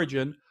at the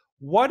origin,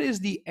 what is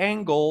the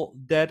angle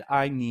that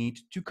I need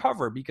to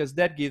cover? Because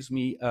that gives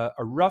me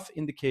a rough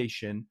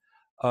indication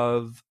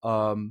of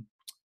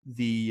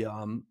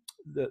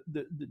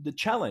the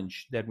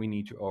challenge that we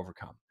need to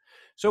overcome.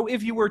 So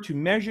if you were to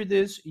measure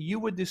this, you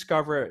would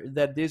discover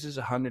that this is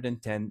a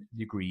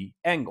 110-degree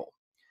angle.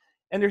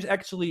 And there's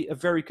actually a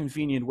very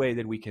convenient way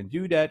that we can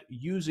do that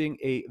using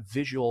a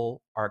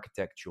visual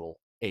architectural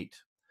aid.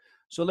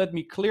 So let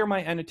me clear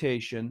my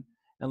annotation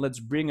and let's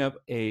bring up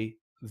a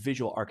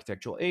visual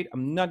architectural aid.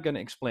 I'm not going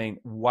to explain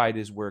why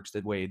this works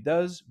the way it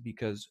does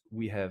because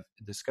we have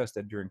discussed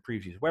that during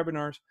previous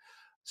webinars.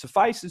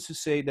 Suffice it to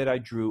say that I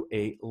drew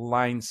a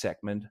line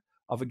segment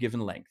of a given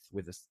length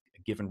with a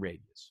given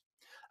radius.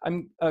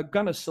 I'm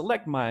going to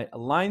select my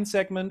line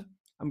segment.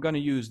 I'm going to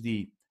use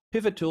the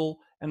pivot tool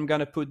and I'm going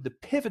to put the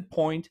pivot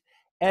point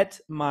at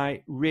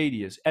my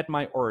radius, at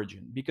my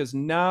origin, because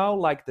now,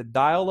 like the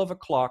dial of a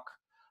clock,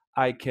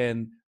 I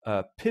can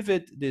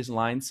pivot this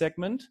line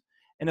segment.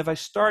 And if I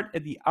start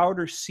at the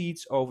outer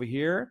seats over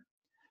here,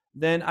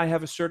 then I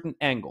have a certain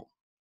angle.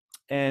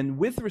 And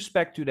with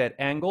respect to that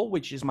angle,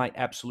 which is my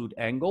absolute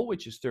angle,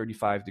 which is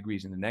 35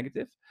 degrees in the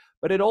negative,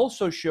 but it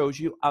also shows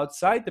you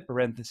outside the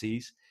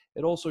parentheses,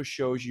 it also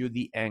shows you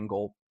the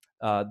angle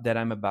that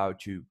I'm about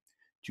to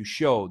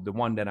show, the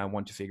one that I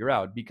want to figure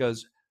out.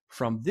 Because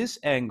from this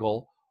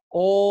angle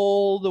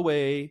all the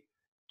way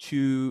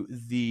to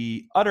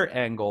the other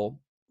angle,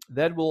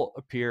 that will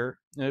appear,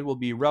 and it will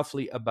be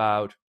roughly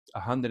about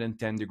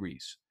 110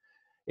 degrees.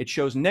 It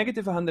shows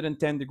negative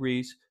 110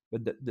 degrees,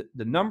 but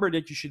the number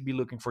that you should be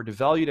looking for, the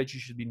value that you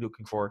should be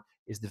looking for,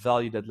 is the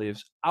value that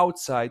lives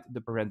outside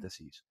the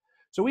parentheses.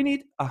 So we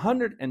need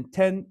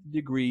 110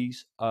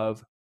 degrees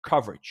of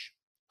coverage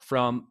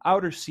from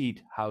outer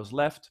seat house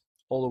left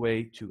all the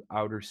way to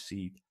outer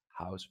seat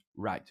house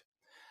right.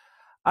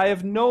 I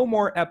have no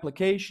more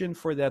application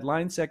for that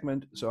line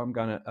segment, so I'm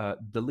gonna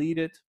delete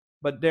it.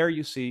 But there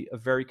you see a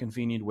very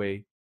convenient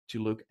way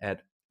to look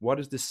at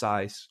what is the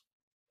size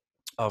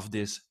of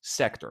this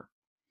sector.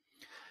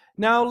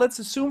 Now let's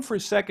assume for a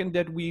second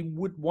that we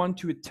would want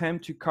to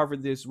attempt to cover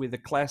this with a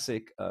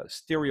classic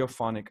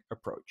stereophonic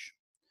approach.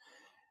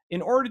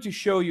 In order to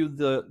show you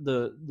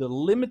the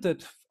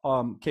limited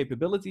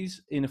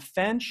capabilities in a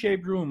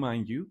fan-shaped room,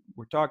 mind you,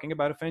 we're talking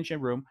about a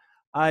fan-shaped room,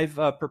 I've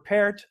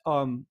prepared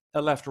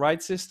a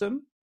left-right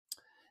system,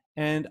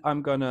 and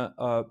I'm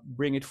gonna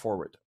bring it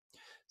forward.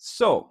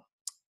 So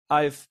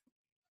I've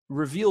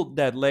revealed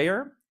that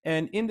layer,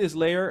 and in this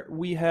layer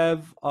we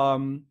have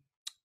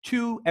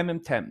 2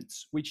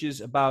 mm10s, which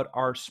is about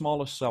our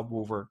smallest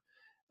subwoofer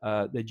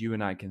that you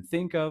and I can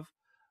think of,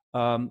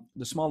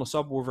 the smallest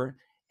subwoofer.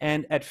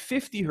 And at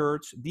 50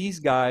 hertz, these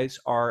guys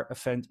are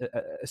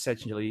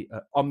essentially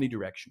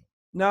omnidirectional.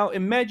 Now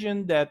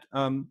imagine that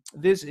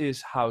this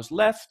is house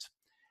left,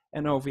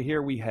 and over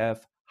here we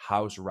have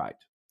house right.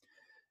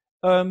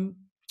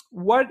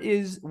 What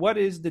is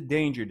the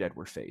danger that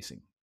we're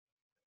facing?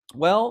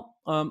 Well,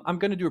 I'm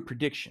going to do a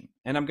prediction,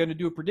 and I'm going to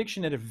do a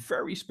prediction at a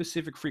very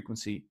specific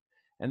frequency,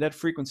 and that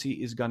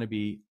frequency is going to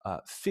be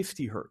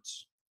 50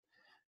 hertz.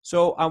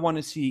 So I want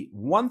to see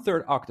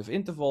 1/3 octave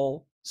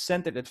interval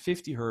centered at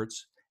 50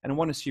 hertz, and I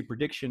want to see a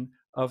prediction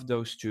of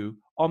those 2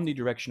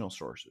 omnidirectional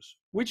sources,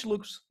 which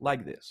looks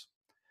like this.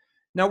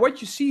 Now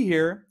what you see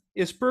here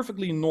is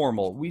perfectly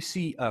normal. We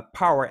see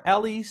power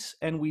alleys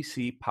and we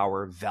see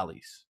power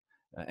valleys.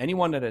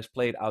 Anyone that has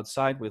played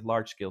outside with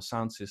large-scale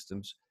sound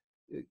systems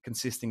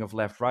consisting of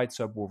left-right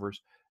subwoofers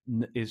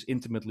is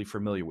intimately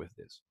familiar with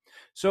this.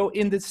 So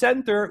in the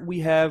center, we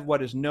have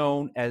what is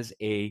known as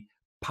a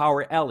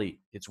power alley.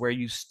 It's where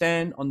you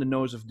stand on the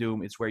nose of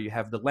doom. It's where you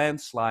have the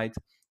landslide.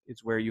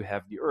 It's where you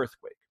have the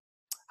earthquake.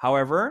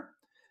 However,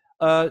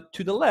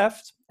 to the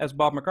left, as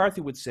Bob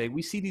McCarthy would say,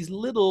 we see these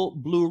little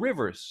blue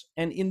rivers.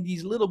 And in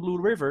these little blue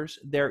rivers,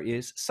 there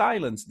is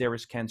silence, there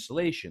is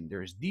cancellation,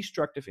 there is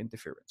destructive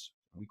interference.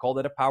 We call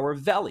that a power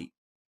valley.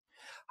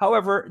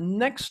 However,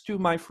 next to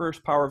my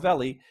first power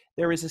valley,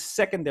 there is a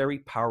secondary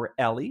power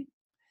alley,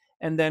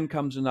 and then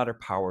comes another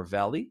power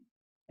valley,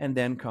 and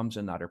then comes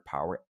another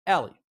power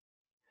alley.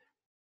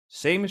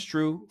 Same is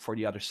true for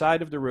the other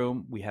side of the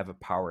room. We have a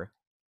power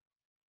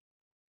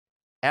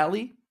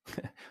alley,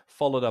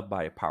 followed up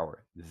by a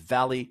power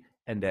valley,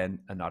 and then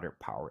another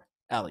power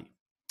alley.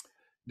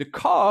 The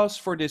cause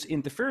for this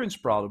interference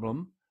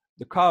problem,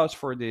 the cause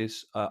for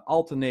this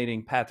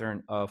alternating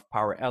pattern of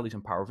power alleys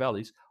and power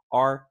valleys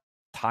are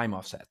time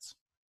offsets.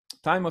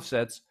 Time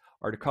offsets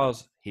are the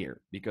cause here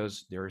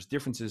because there's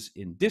differences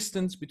in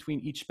distance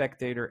between each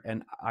spectator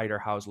and either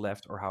house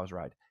left or house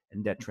right,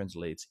 and that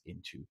translates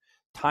into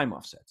time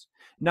offsets.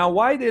 Now,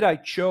 why did I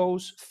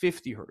choose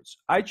 50 hertz?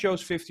 I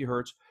chose 50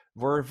 hertz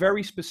for a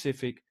very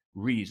specific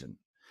reason.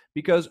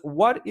 Because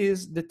what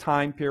is the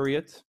time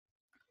period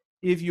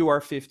if you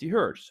are 50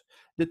 hertz?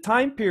 The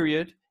time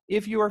period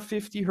if you are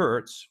 50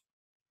 hertz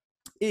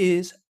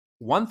is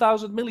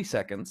 1000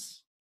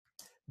 milliseconds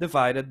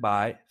divided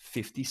by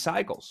 50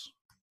 cycles.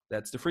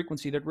 That's the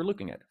frequency that we're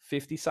looking at,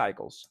 50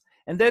 cycles.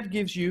 And that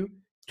gives you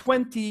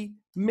 20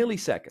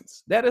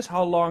 milliseconds. That is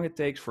how long it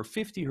takes for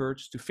 50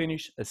 hertz to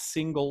finish a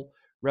single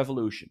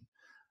revolution.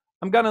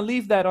 I'm going to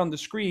leave that on the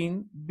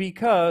screen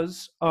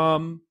because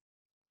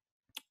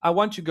I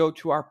want to go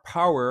to our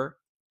power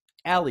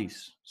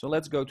alleys. So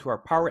let's go to our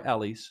power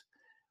alleys,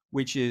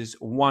 which is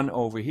one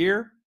over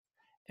here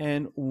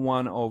and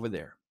one over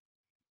there.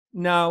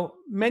 Now,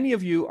 many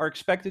of you are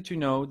expected to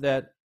know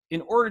that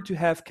in order to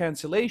have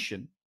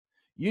cancellation,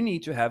 you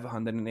need to have a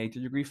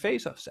 180-degree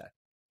phase offset.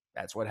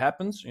 That's what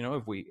happens,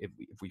 if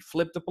we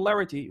flip the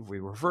polarity, if we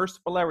reverse the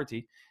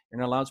polarity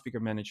in a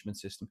loudspeaker management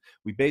system,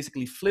 we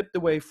basically flip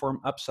the waveform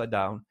upside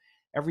down.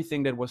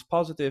 Everything that was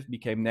positive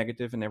became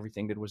negative, and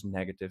everything that was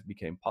negative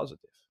became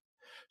positive.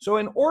 So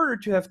in order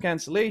to have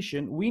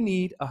cancellation, we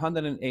need a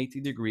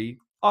 180-degree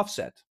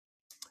offset,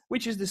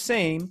 which is the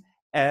same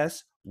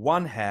as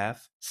 1/2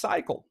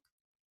 cycle.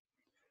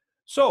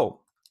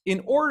 So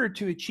in order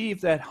to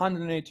achieve that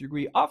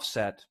 180-degree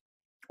offset,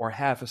 or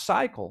half a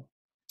cycle,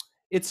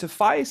 it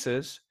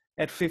suffices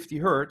at 50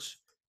 Hertz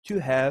to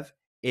have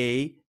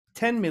a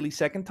 10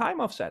 millisecond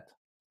time offset,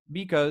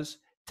 because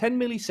 10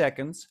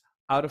 milliseconds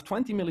out of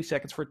 20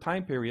 milliseconds for a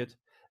time period,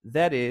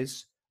 that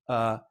is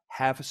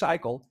half a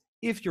cycle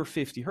if you're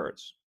 50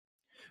 Hertz.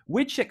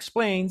 Which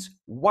explains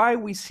why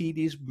we see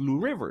these blue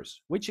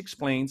rivers, which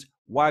explains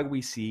why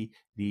we see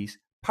these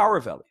power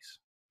valleys.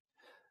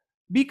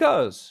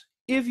 Because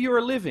if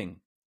you're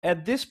living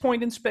at this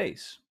point in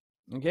space,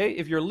 okay,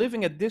 if you're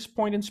living at this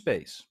point in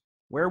space,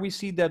 where we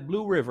see that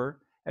blue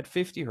river at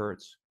 50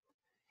 Hertz,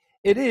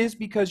 it is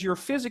because you're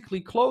physically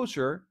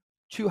closer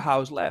to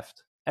house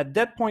left. At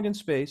that point in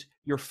space,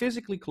 you're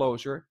physically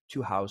closer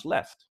to house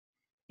left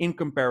in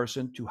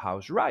comparison to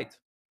house right.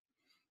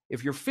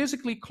 If you're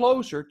physically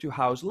closer to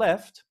house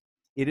left,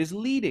 it is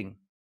leading.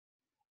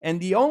 And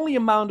the only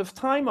amount of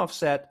time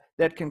offset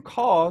that can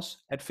cause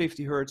at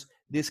 50 Hertz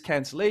this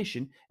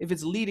cancellation if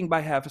it's leading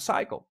by half a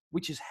cycle,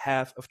 which is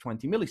half of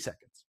 20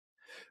 milliseconds.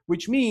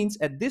 Which means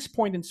at this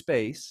point in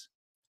space,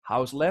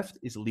 house left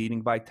is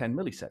leading by 10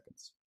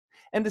 milliseconds.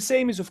 And the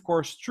same is of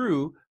course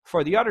true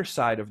for the other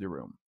side of the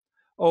room.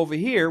 Over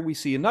here we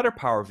see another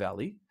power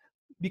valley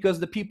because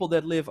the people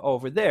that live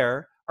over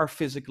there are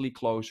physically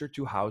closer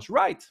to house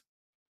right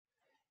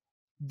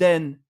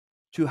than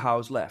to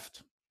house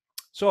left.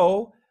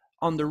 So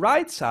on the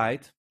right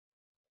side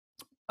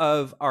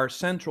of our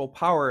central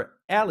power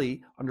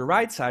alley, on the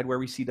right side where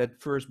we see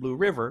that first blue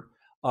river,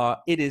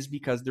 it is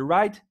because the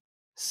right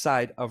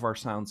side of our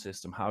sound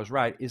system, house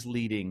right, is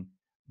leading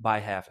by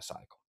half a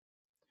cycle.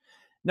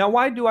 Now,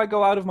 why do I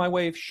go out of my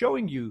way of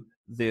showing you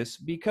this?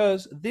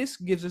 Because this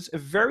gives us a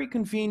very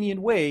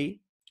convenient way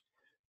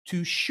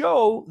to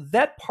show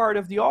that part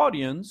of the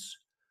audience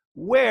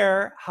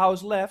where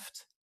house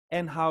left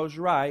and house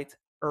right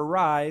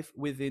arrive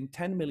within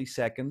 10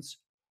 milliseconds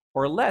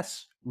or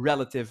less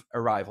relative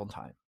arrival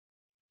time.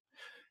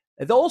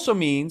 It also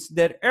means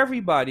that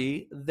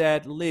everybody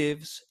that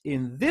lives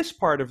in this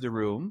part of the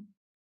room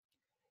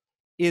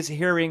is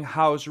hearing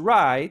house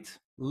right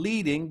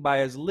leading by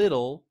as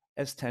little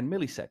as 10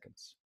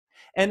 milliseconds.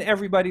 And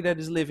everybody that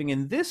is living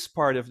in this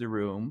part of the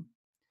room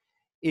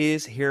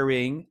is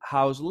hearing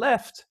house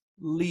left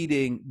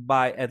leading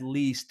by at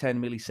least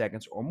 10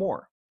 milliseconds or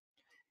more.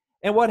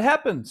 And what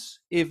happens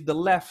if the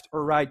left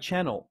or right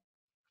channel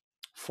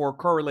for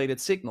correlated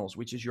signals,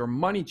 which is your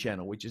money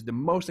channel, which is the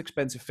most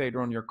expensive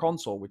fader on your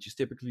console, which is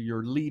typically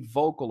your lead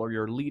vocal or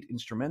your lead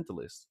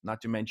instrumentalist,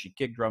 not to mention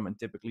kick drum and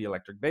typically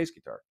electric bass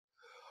guitar?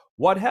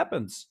 What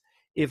happens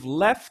if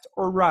left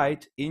or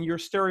right in your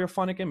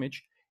stereophonic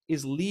image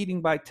is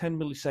leading by 10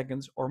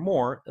 milliseconds or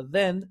more?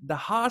 Then the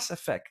Haas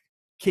effect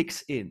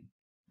kicks in.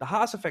 The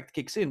Haas effect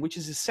kicks in, which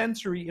is a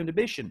sensory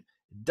inhibition.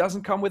 It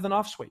doesn't come with an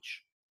off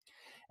switch.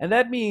 And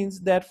that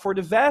means that for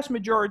the vast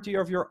majority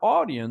of your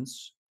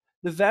audience,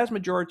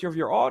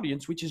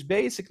 which is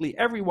basically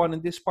everyone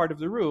in this part of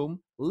the room,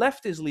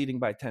 left is leading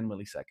by 10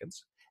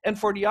 milliseconds. And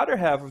for the other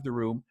half of the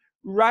room,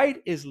 right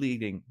is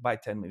leading by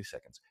 10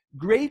 milliseconds,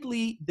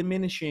 greatly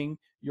diminishing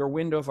your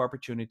window of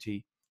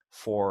opportunity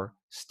for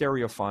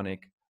stereophonic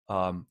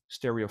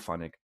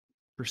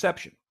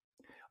perception.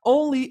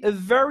 Only a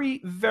very,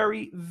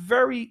 very,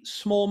 very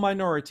small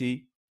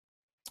minority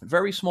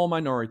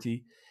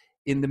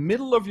in the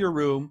middle of your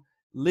room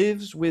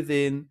lives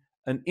within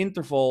an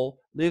interval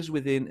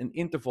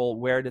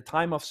where the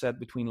time offset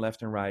between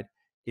left and right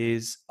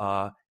is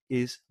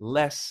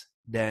less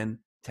than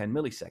 10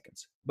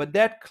 milliseconds. But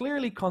that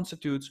clearly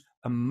constitutes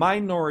a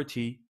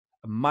minority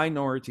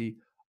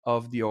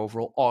of the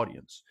overall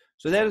audience.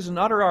 So that is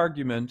another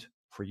argument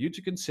for you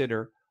to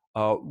consider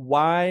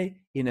why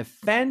in a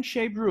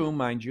fan-shaped room,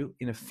 mind you,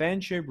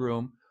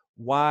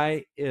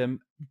 why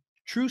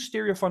true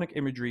stereophonic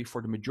imagery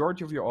for the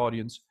majority of your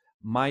audience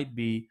might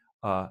be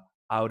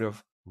out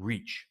of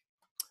reach.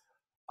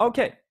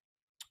 Okay,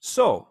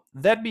 so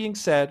that being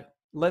said,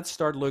 let's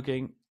start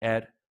looking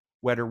at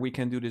whether we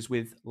can do this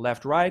with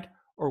left-right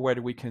or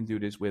whether we can do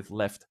this with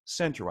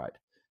left-center-right.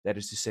 That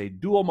is to say,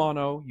 dual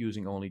mono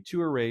using only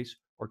 2 arrays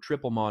or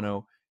triple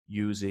mono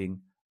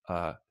using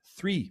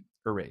 3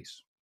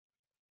 arrays.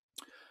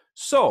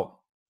 So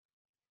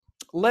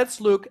let's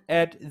look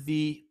at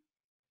the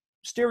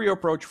stereo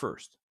approach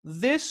first.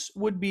 This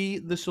would be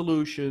the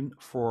solution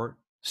for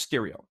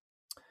stereo.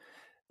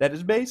 That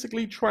is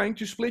basically trying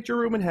to split your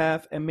room in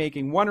half and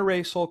making one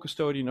array sole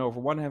custodian over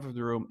one half of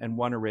the room and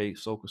one array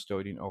sole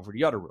custodian over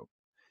the other room.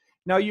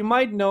 Now you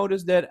might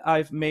notice that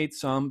I've made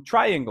some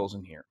triangles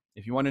in here.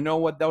 If you want to know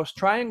what those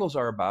triangles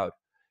are about,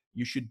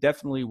 you should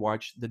definitely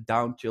watch the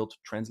down tilt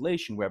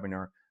translation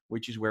webinar,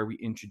 which is where we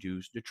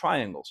introduce the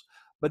triangles.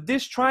 But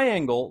this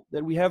triangle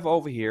that we have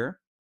over here,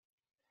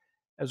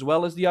 as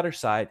well as the other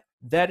side,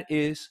 that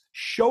is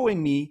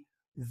showing me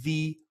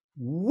the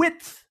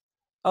width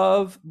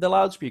of the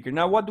loudspeaker.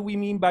 Now, what do we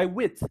mean by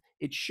width?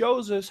 It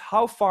shows us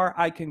how far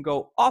I can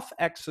go off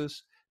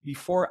axis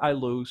before I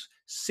lose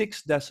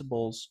 6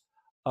 decibels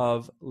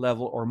of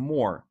level or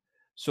more.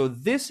 So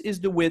this is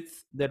the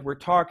width that we're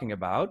talking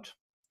about.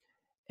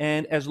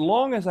 And as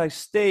long as I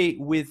stay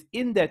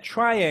within that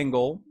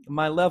triangle,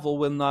 my level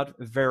will not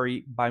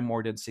vary by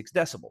more than 6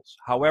 decibels.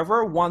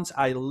 However, once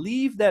I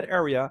leave that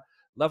area,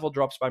 level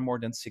drops by more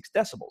than 6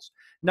 decibels.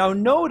 Now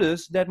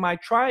notice that my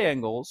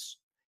triangles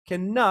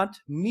cannot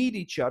meet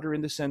each other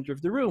in the center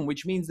of the room,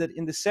 which means that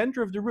in the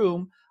center of the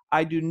room,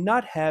 I do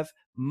not have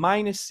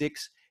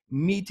 -6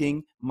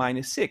 meeting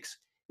 -6.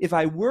 If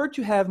I were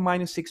to have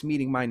 -6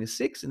 meeting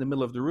 -6 in the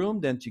middle of the room,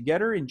 then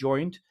together in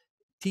joint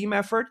team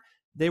effort,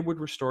 they would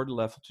restore the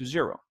level to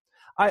 0.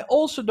 I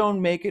also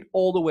don't make it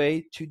all the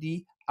way to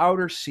the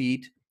outer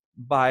seat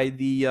by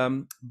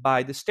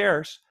the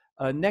stairs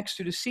next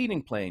to the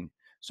seating plane.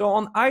 So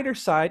on either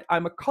side,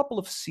 I'm a couple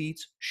of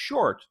seats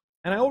short.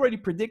 And I already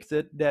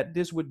predicted that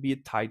this would be a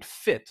tight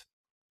fit.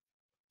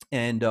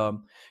 And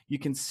you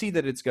can see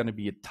that it's going to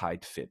be a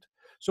tight fit.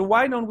 So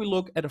why don't we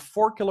look at a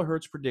 4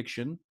 kilohertz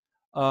prediction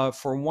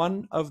for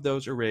one of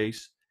those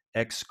arrays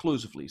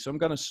exclusively. So I'm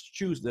going to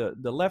choose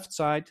the left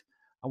side.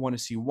 I want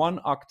to see 1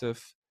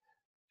 octave.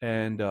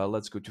 And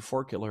let's go to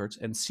 4 kilohertz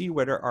and see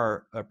whether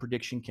our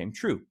prediction came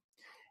true.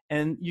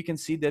 And you can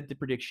see that the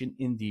prediction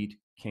indeed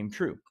came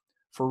true.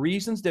 For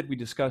reasons that we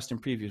discussed in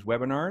previous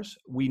webinars,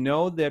 we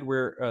know that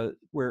we're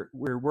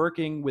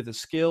working with a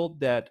scale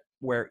that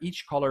where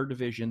each color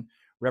division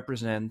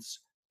represents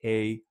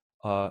a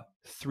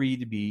 3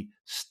 dB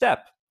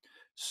step.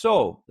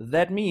 So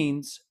that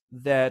means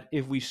that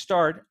if we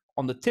start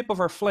on the tip of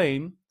our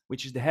flame,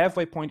 which is the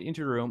halfway point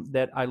into the room,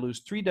 that I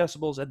lose 3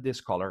 decibels at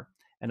this color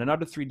and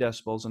another 3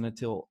 decibels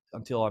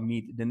until I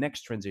meet the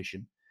next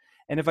transition.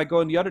 And if I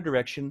go in the other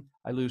direction,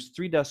 I lose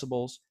 3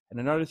 decibels and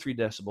another 3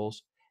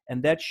 decibels.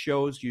 And that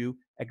shows you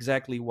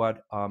exactly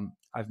what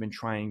I've been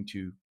trying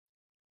to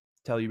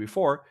tell you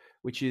before,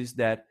 which is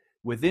that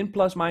within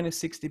plus minus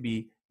 6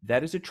 dB,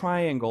 that is a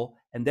triangle,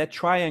 and that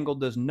triangle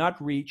does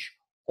not reach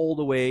all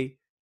the way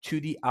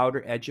to the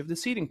outer edge of the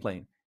seating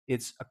plane.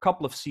 It's a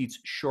couple of seats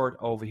short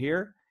over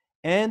here,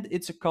 and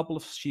it's a couple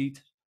of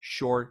seats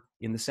short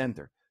in the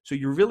center. So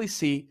you really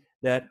see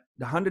that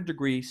the 100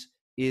 degrees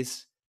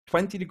is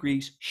 20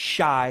 degrees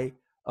shy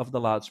of the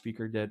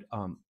loudspeaker that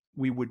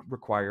we would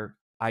require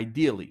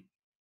ideally.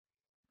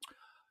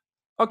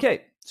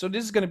 Okay, so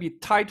this is going to be a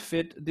tight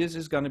fit. This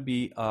is going to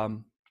be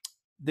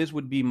this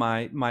would be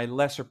my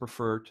lesser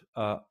preferred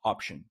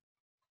option.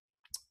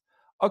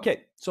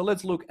 Okay, so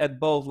let's look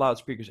at both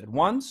loudspeakers at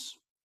once,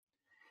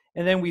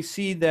 and then we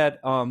see that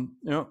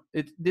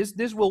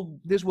this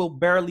will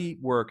barely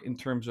work in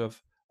terms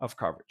of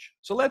coverage.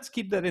 So let's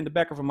keep that in the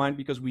back of our mind,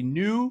 because we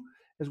knew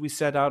as we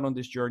set out on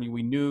this journey,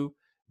 we knew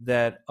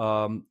that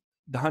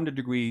the 100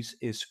 degrees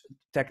is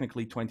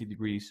technically 20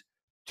 degrees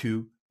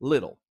too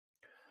little.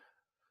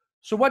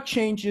 So what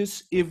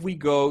changes if we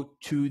go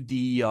to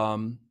the,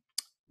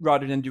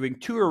 rather than doing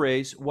 2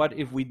 arrays, what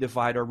if we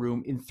divide our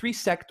room in 3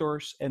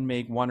 sectors and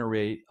make 1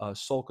 array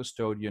sole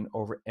custodian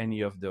over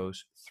any of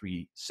those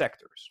 3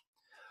 sectors?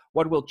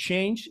 What will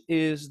change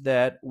is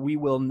that we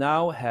will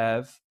now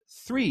have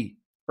 3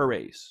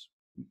 arrays,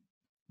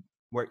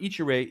 where each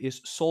array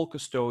is sole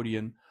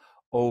custodian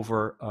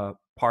over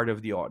part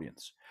of the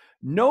audience.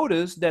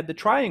 Notice that the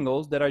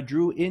triangles that I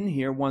drew in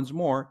here once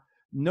more,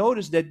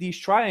 notice that these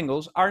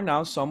triangles are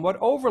now somewhat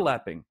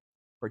overlapping,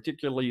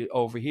 particularly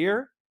over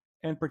here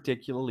and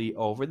particularly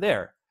over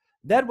there.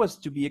 That was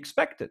to be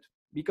expected,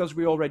 because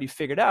we already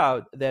figured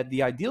out that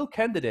the ideal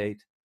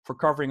candidate for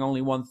covering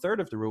only 1/3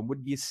 of the room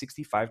would be a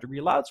 65-degree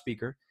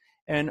loudspeaker,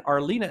 and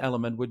our LINA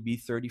element would be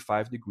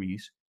 35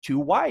 degrees too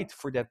wide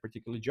for that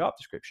particular job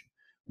description,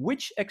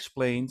 which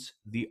explains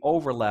the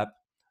overlap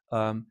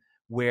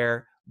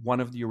where one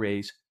of the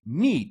arrays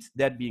meet.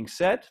 That being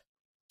said,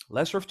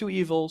 lesser of 2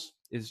 evils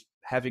is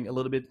having a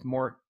little bit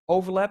more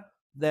overlap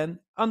than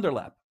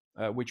underlap,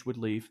 which would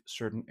leave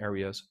certain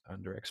areas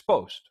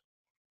underexposed.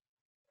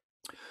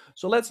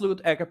 So let's look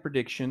at a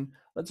prediction.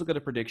 Let's look at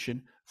a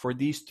prediction for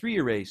these 3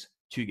 arrays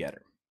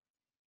together.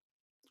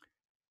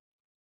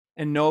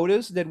 And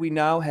notice that we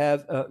now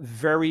have a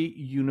very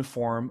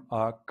uniform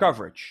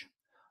coverage.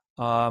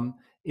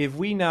 If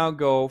we now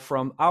go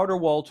from outer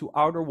wall to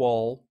outer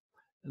wall,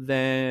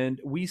 then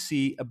we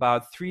see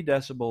about 3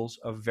 decibels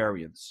of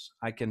variance.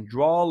 I can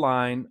draw a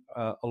line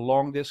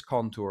along this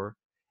contour,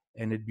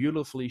 and it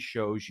beautifully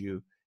shows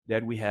you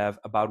that we have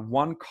about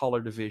 1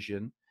 color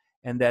division,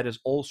 and that is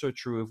also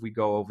true if we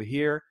go over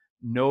here.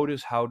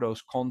 Notice how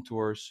those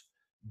contours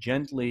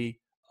gently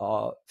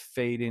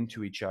fade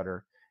into each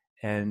other.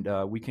 And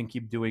we can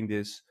keep doing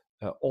this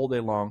all day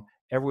long.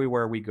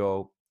 Everywhere we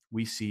go,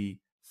 we see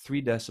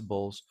 3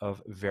 decibels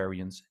of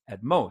variance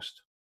at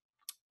most.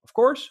 Of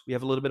course, we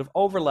have a little bit of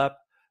overlap,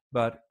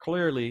 but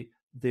clearly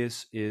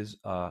this is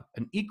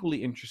an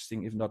equally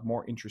interesting, if not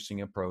more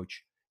interesting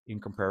approach in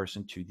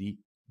comparison to the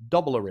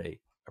double array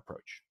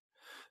approach.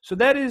 So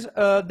that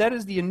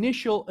is the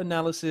initial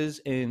analysis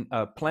in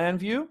plan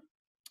view,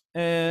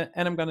 and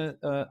I'm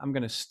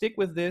gonna stick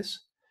with this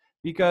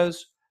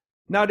because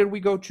now that we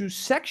go to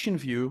section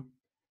view,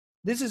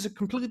 this is a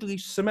completely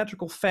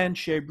symmetrical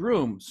fan-shaped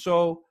room.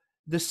 So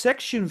the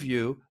section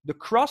view, the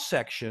cross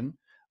section,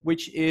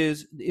 which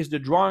is the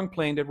drawing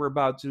plane that we're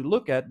about to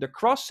look at, the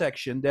cross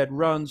section that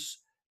runs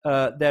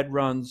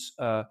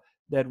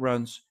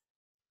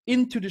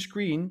into the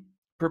screen,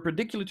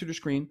 perpendicular to the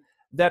screen,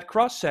 that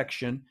cross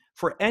section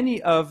for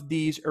any of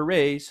these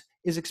arrays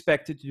is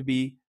expected to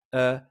be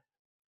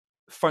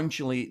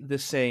functionally the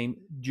same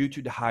due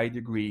to the high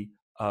degree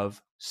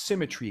of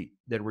symmetry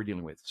that we're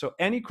dealing with. So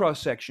any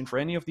cross section for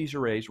any of these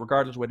arrays,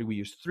 regardless whether we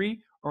use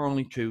 3 or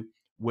only 2,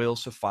 will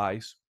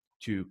suffice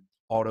to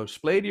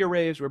auto-splay the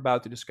array as we're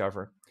about to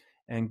discover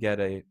and get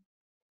a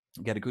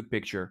good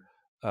picture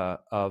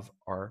of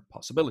our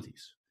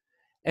possibilities.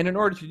 And in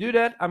order to do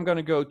that, I'm going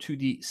to go to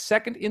the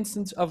second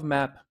instance of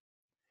map.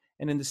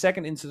 And in the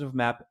second instance of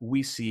map,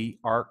 we see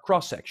our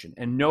cross section.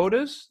 And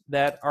notice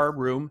that our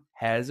room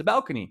has a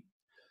balcony.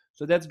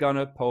 So that's going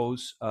to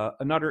pose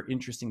another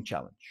interesting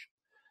challenge.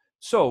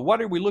 So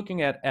what are we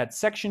looking at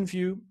section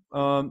view?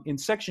 In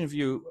section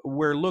view,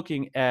 we're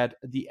looking at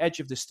the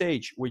edge of the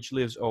stage, which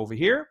lives over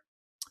here.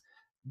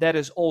 That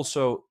is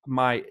also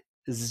my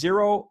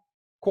 0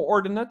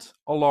 coordinate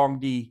along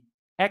the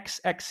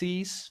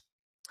x-axis.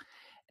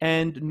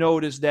 And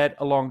notice that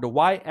along the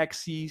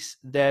y-axis,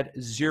 that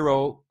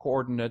 0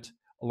 coordinate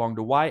along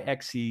the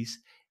y-axis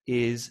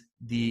is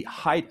the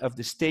height of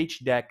the stage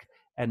deck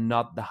and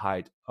not the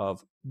height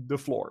of the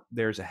floor.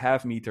 There's a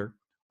 ½ meter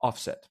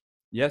offset.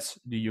 Yes,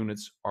 the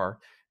units are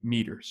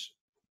meters.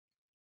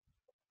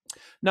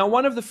 Now,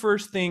 one of the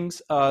first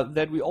things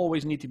that we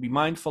always need to be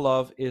mindful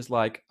of is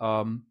like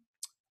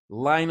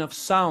line of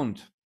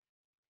sound,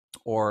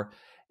 or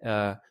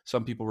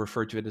some people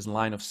refer to it as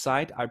line of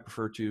sight. I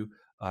prefer to,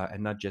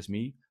 and not just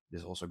me,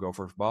 this also goes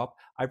for Bob,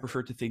 I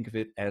prefer to think of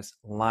it as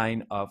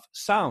line of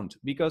sound,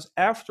 because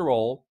after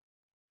all,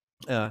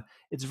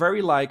 it's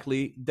very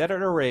likely that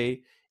an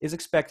array is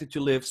expected to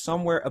live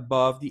somewhere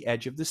above the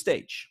edge of the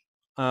stage.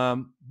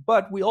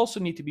 But we also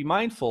need to be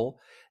mindful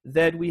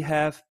that we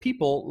have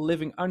people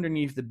living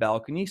underneath the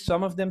balcony,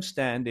 some of them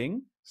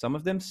standing, some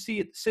of them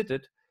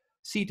seated.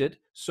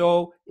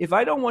 So if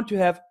I don't want to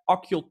have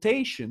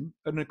occultation,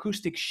 an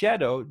acoustic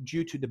shadow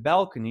due to the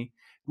balcony,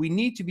 we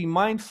need to be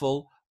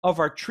mindful of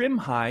our trim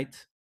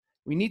height.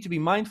 We need to be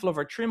mindful of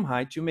our trim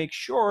height to make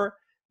sure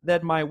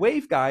that my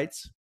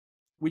waveguides,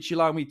 which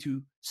allow me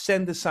to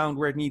send the sound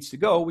where it needs to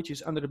go, which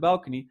is under the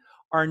balcony,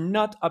 are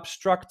not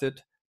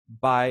obstructed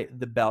by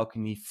the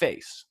balcony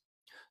face.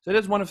 So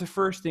that's one of the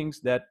first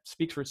things that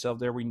speaks for itself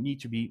there we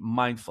need to be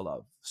mindful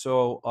of.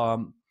 So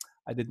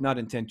I did not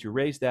intend to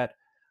erase that.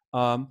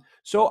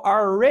 So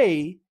our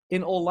array,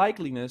 in all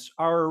likeliness,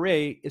 our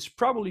array is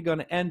probably going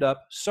to end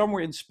up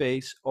somewhere in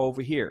space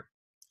over here,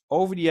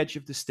 over the edge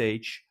of the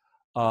stage,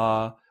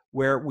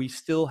 where we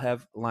still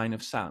have line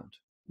of sound.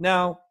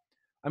 Now,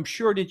 I'm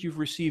sure that you've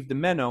received the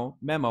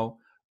memo,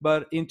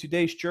 but in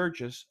today's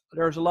churches,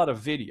 there's a lot of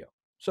video.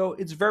 So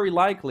it's very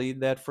likely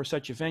that for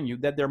such a venue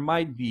that there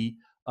might be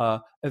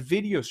a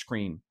video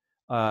screen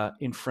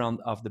in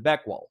front of the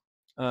back wall.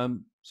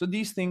 So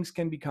these things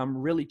can become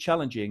really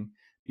challenging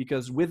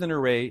because with an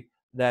array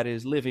that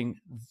is living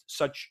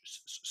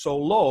so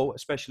low,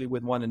 especially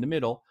with one in the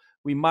middle,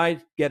 we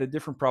might get a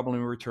different problem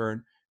in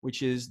return,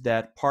 which is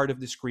that part of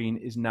the screen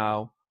is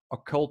now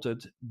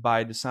occulted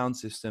by the sound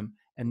system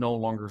and no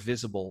longer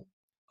visible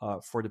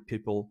for the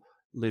people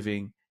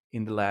living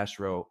in the last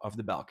row of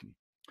the balcony.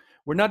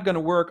 We're not going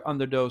to work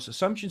under those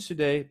assumptions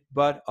today,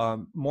 but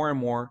more and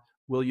more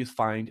will you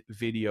find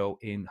video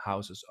in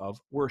houses of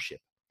worship.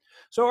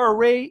 So our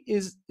array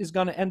is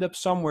going to end up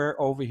somewhere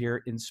over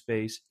here in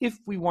space if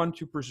we want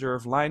to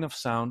preserve line of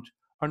sound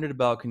under the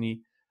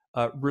balcony,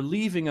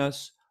 relieving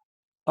us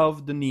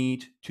of the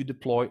need to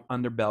deploy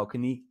under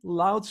balcony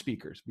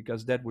loudspeakers,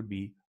 because that would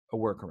be a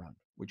workaround,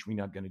 which we're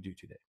not going to do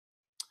today.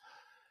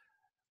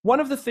 One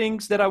of the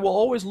things that I will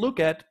always look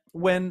at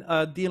when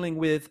dealing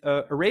with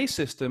array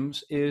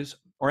systems is,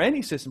 or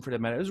any system for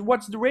that matter, is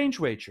what's the range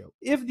ratio?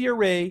 If the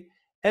array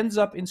ends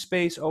up in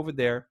space over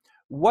there,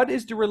 what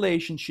is the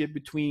relationship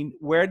between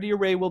where the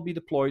array will be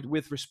deployed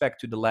with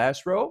respect to the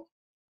last row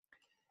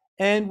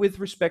and with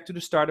respect to the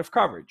start of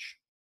coverage?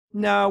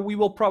 Now, we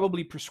will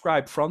probably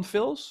prescribe front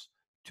fills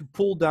to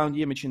pull down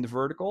the image in the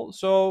vertical.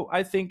 So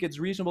I think it's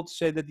reasonable to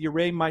say that the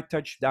array might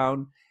touch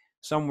down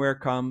somewhere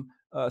come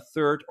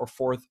third or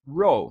fourth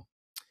row.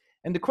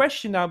 And the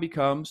question now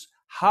becomes,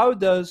 how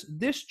does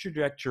this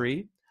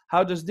trajectory,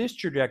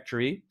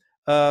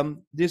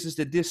 this is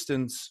the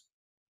distance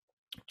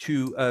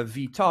to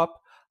V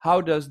top,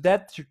 how does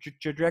that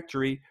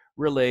trajectory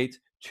relate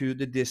to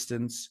the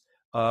distance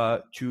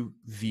to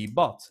V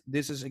bot?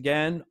 This is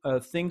again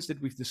things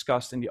that we've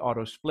discussed in the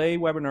auto-display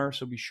webinar,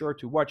 so be sure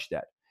to watch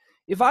that.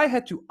 If I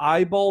had to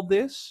eyeball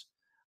this,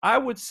 I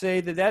would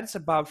say that that's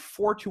about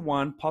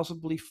 4:1,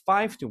 possibly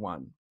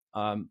 5:1,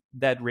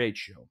 that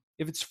ratio.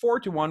 If it's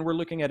 4:1, we're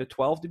looking at a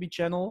 12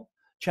 dB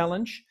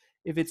challenge.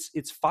 If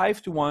it's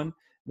 5:1,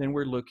 then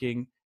we're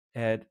looking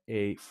at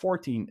a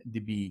 14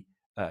 dB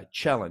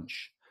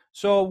challenge.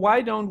 So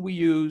why don't we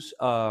use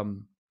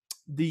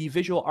the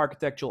Visual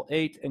Architectural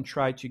 8 and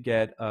try to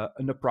get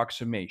an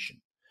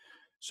approximation?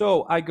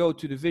 So I go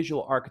to the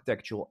Visual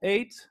Architectural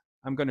 8.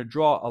 I'm going to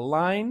draw a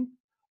line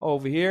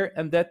over here,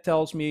 and that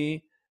tells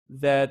me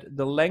that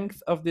the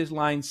length of this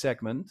line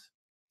segment,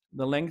 if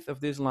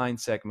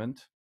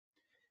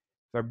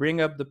I bring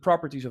up the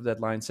properties of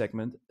that line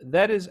segment,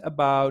 that is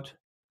about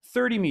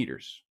 30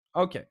 meters.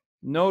 Okay,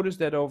 notice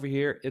that over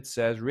here it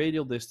says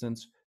radial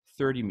distance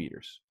 30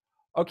 meters.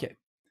 Okay,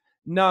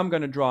 now I'm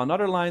going to draw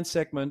another line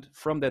segment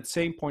from that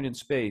same point in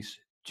space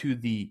to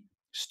the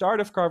start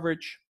of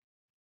coverage.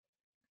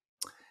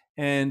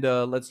 And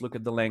let's look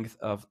at the length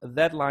of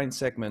that line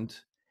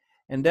segment.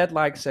 And that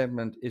line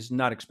segment is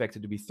not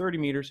expected to be 30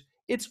 meters.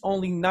 It's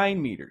only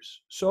 9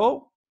 meters.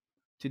 So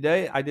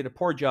today I did a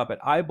poor job at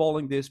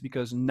eyeballing this,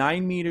 because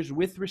 9 meters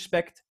with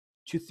respect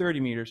to 30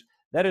 meters,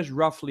 that is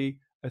roughly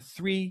a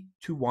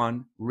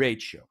 3:1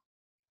 ratio.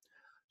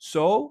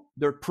 So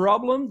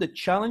the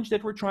challenge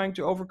that we're trying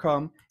to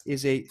overcome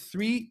is a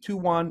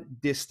 3:1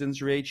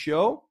 distance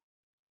ratio.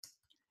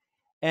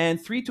 And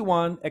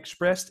 3:1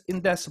 expressed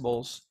in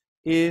decibels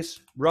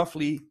is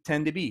roughly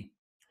 10 dB.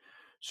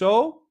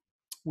 So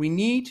we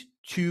need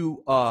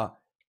to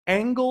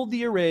angle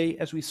the array,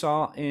 as we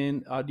saw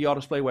in the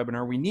auto-display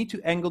webinar. We need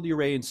to angle the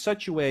array in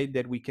such a way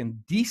that we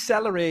can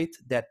decelerate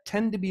that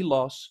 10 dB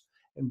loss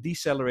and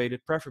decelerate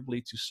it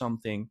preferably to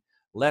something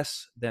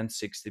less than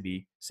 6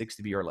 dB, 6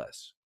 dB or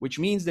less, which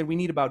means that we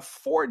need about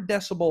 4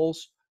 decibels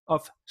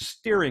of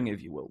steering,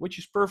 if you will, which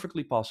is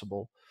perfectly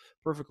possible,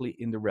 perfectly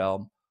in the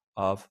realm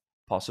of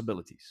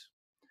possibilities.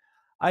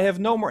 I have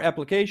no more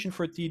application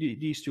for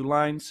these two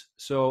lines,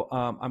 so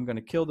I'm going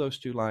to kill those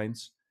two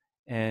lines,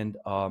 and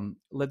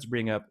let's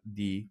bring up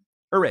the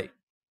array.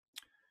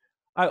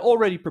 I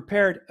already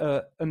prepared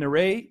an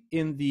array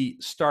in the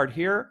start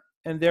here,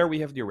 and there we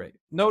have the array.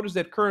 Notice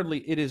that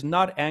currently it is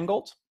not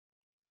angled,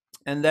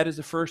 and that is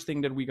the first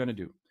thing that we're going to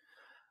do.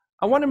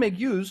 I want to make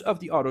use of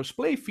the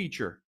auto-display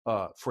feature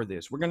for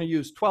this. We're going to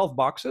use 12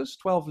 boxes,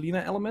 12 LINA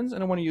elements,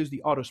 and I want to use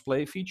the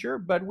auto-display feature,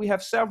 but we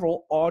have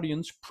several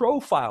audience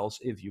profiles,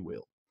 if you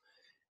will.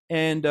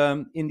 And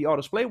in the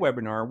auto-display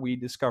webinar, we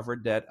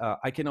discovered that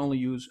I can only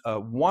use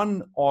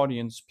one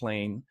audience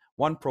plane,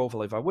 one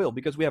profile, if I will,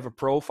 because we have a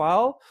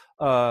profile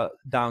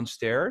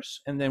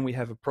downstairs, and then we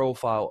have a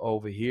profile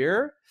over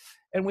here,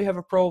 and we have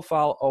a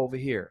profile over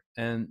here.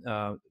 And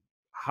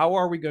how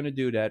are we going to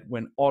do that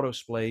when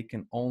auto-display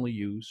can only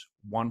use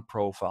one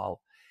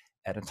profile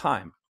at a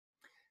time?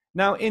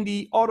 Now, in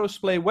the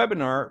auto-display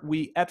webinar,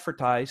 we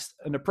advertised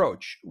an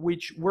approach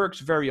which works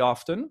very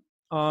often,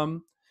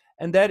 and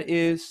that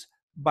is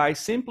by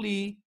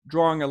simply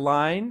drawing a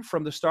line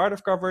from the start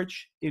of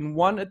coverage in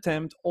one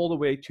attempt all the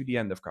way to the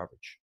end of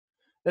coverage.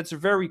 That's a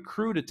very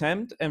crude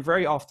attempt, and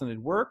very often it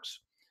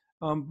works,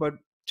 but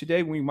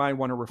today we might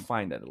want to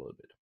refine that a little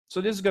bit.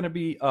 So this is going to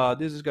be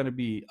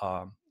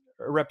a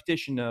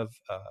repetition of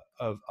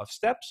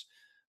steps.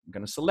 I'm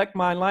going to select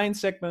my line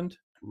segment,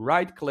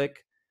 right-click.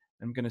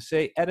 I'm going to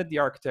say edit the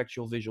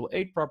architectural visual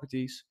 8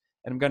 properties,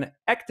 and I'm going to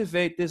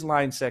activate this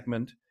line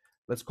segment.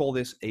 Let's call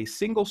this a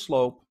single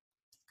slope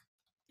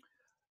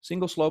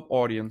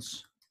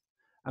audience.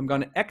 I'm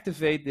going to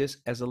activate this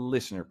as a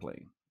listener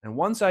plane. And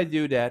once I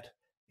do that,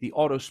 the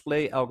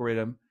auto-display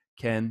algorithm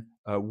can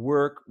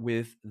work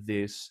with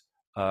this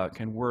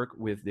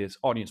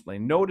audience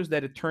plane. Notice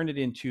that it turned it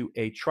into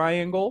a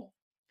triangle,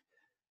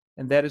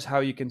 and that is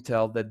how you can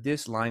tell that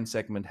this line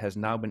segment has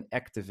now been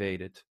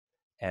activated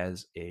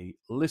as a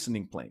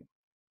listening plane.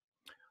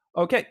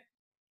 Okay,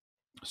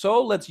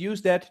 so let's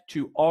use that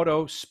to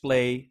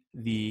auto-display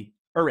the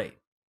array.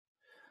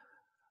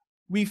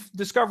 We've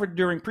discovered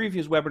during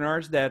previous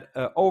webinars that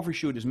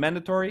overshoot is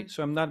mandatory,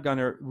 so I'm not going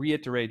to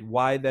reiterate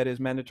why that is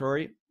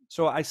mandatory.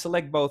 So I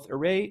select both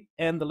array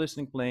and the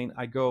listening plane.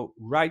 I go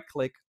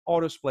right-click,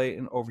 auto-display,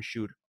 and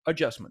overshoot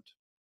adjustment.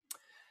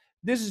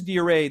 This is the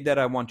array that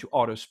I want to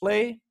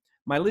auto-display.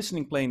 My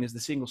listening plane is the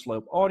single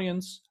slope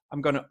audience. I'm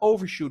going to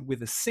overshoot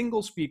with a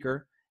single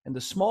speaker, and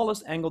the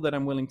smallest angle that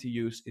I'm willing to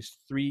use is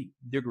 3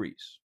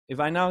 degrees. If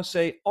I now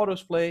say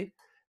auto-display,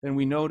 then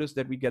we notice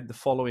that we get the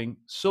following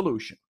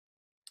solution.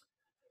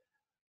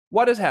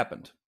 What has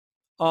happened?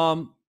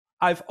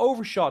 I've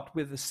overshot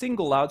with a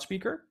single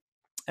loudspeaker,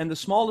 and the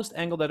smallest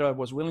angle that I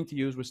was willing to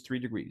use was 3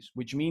 degrees,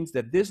 which means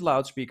that this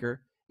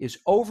loudspeaker is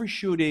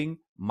overshooting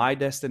my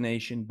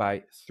destination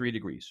by 3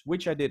 degrees,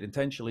 which I did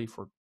intentionally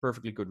for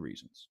perfectly good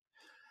reasons.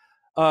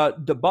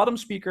 The bottom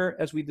speaker,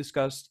 as we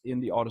discussed in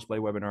the auto display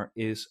webinar,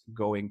 is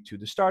going to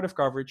the start of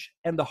coverage,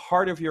 and the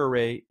heart of your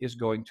array is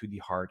going to the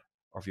heart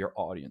of your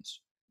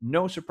audience.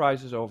 No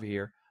surprises over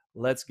here.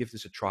 Let's give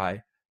this a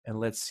try, and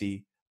let's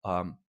see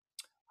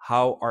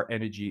how our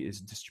energy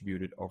is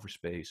distributed over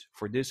space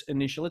for this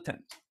initial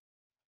attempt.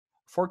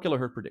 4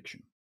 kilohertz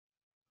prediction.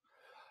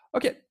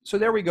 Okay, so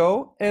there we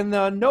go. And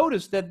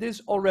notice that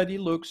this already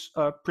looks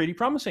pretty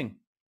promising.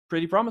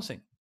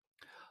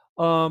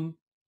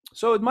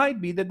 So it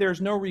might be that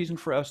there's no reason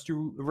for us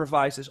to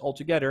revise this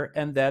altogether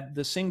and that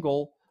the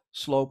single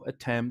slope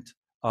attempt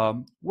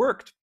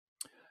worked.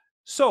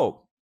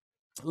 So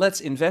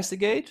let's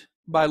investigate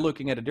by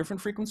looking at a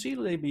different frequency.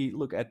 Maybe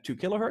look at 2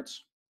 kilohertz.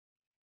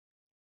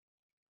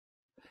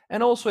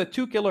 And also at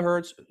 2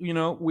 kilohertz,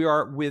 we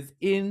are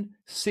within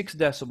 6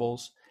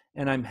 decibels,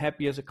 and I'm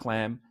happy as a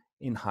clam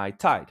in high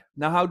tide.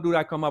 Now, how do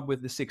I come up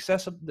with the 6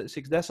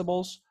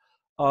 decibels?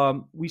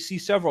 We see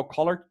several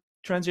color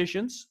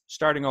transitions,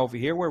 starting over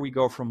here, where we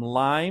go from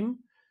lime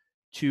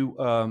to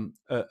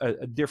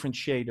a different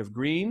shade of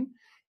green.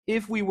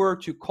 If we were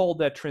to call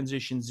that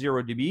transition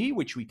 0 dB,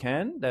 which we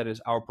can, that is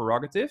our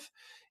prerogative.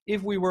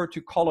 If we were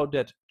to call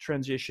that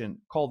transition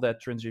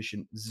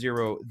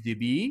 0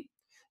 dB,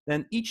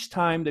 then each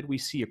time that we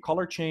see a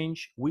color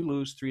change, we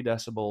lose 3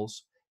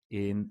 decibels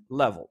in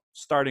level.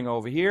 Starting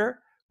over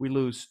here, we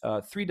lose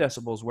 3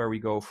 decibels where we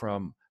go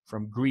from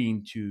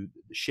green to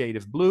the shade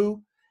of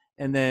blue.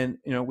 And then,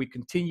 we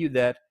continue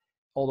that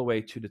all the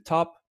way to the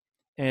top.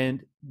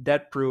 And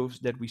that proves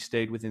that we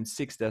stayed within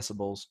 6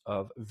 decibels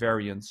of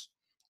variance.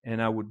 And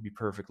I would be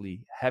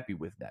perfectly happy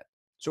with that.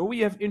 So we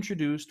have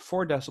introduced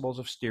 4 decibels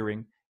of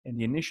steering, and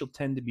the initial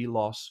 10 dB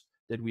loss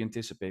that we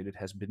anticipated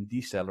has been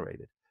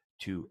decelerated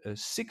to a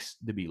 6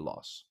 dB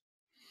loss.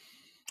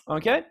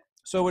 Okay,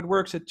 so it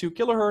works at 2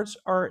 kilohertz,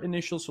 our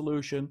initial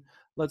solution.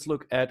 Let's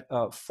look at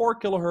 4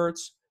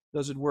 kilohertz.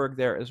 Does it work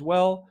there as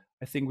well?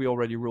 I think we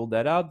already ruled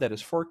that out. That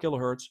is 4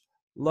 kilohertz.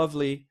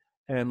 Lovely.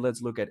 And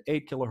let's look at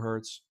 8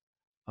 kilohertz.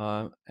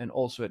 And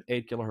also at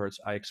 8 kilohertz,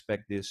 I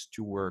expect this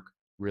to work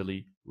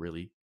really,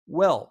 really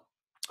well.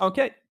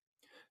 Okay,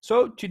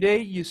 so today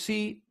you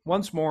see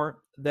once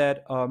more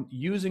that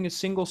using a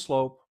single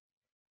slope,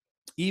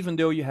 even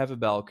though you have a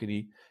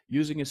balcony,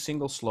 using a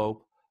single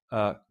slope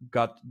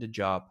got the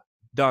job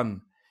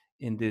done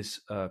in this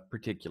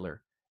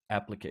particular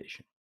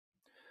application.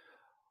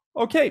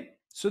 Okay,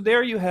 so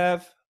there you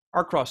have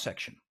our cross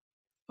section.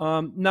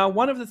 Now,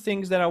 one of the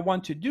things that I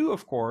want to do,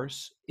 of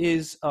course,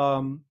 is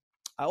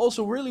I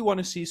also really want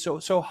to see,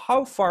 so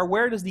how far,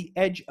 where does the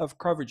edge of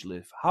coverage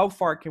live? How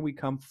far can we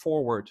come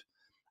forward?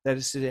 That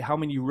is to say, how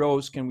many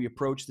rows can we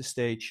approach the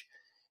stage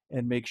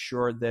and make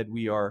sure that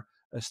we are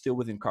still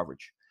within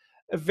coverage?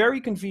 A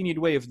very convenient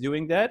way of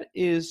doing that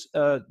is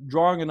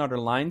drawing another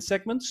line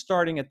segment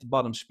starting at the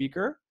bottom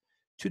speaker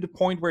to the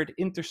point where it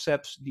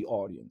intercepts the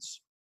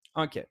audience.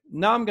 Okay,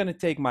 now I'm going to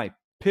take my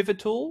pivot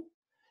tool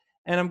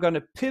and I'm going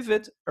to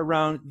pivot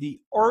around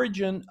the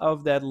origin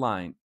of that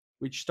line,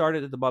 which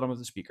started at the bottom of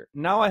the speaker.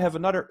 Now I have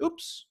another,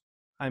 oops,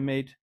 I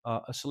made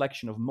a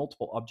selection of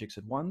multiple objects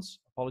at once.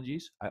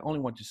 Apologies, I only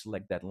want to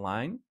select that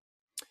line.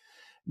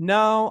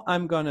 Now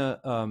I'm going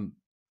to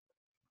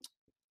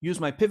use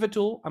my pivot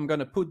tool. I'm going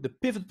to put the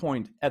pivot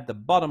point at the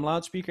bottom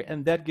loudspeaker,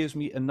 and that gives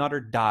me another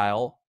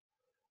dial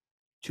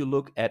to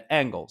look at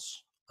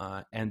angles.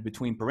 And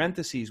between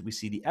parentheses, we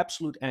see the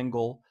absolute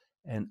angle,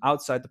 and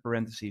outside the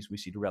parentheses, we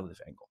see the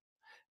relative angle.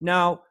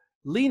 Now,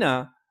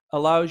 LINA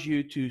allows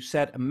you to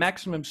set a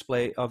maximum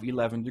display of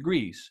 11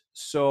 degrees.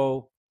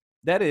 So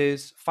that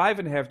is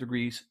 5.5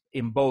 degrees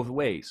in both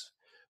ways.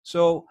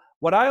 So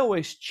what I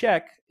always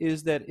check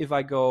is that if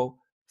I go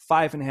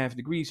 5.5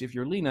 degrees, if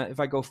you're LINA,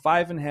 if I go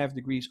 5.5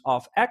 degrees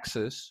off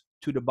axis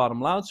to the bottom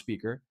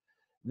loudspeaker,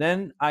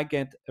 then I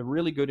get a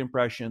really good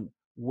impression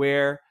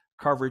where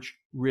coverage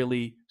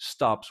really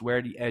stops,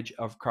 where the edge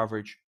of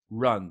coverage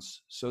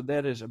runs. So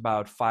that is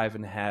about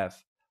 5.5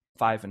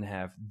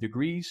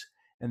 degrees.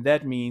 And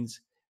that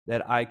means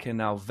that I can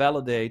now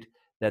validate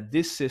that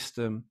this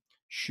system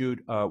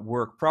should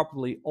work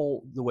properly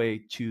all the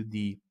way to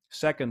the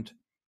second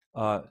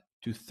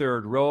to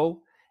third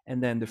row.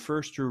 And then the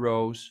first 2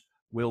 rows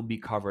will be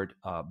covered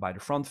by the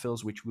front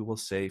fills, which we will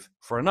save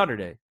for another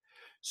day.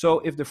 So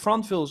if the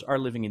front fills are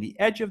living in the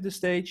edge of the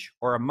stage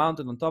or are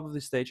mounted on top of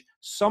the stage,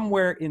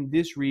 somewhere in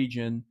this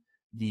region,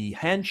 the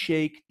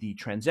handshake, the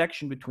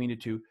transaction between the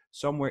two,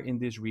 somewhere in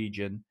this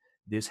region,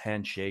 this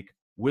handshake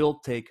will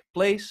take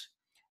place.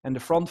 And the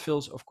front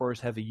fills, of course,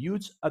 have a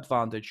huge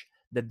advantage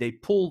that they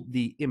pull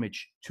the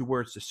image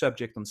towards the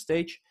subject on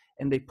stage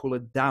and they pull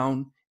it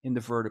down in the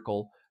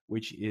vertical,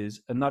 which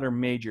is another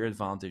major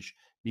advantage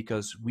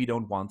because we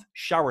don't want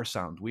shower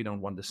sound. We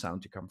don't want the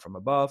sound to come from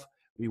above.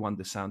 We want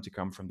the sound to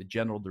come from the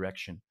general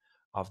direction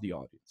of the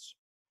audience.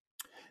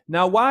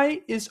 Now,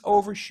 why is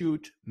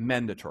overshoot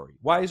mandatory?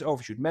 Why is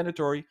overshoot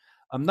mandatory?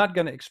 I'm not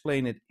going to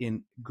explain it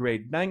in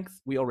great length.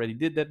 We already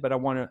did that, but I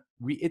want to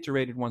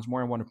reiterate it once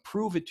more. I want to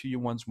prove it to you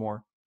once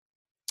more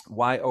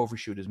why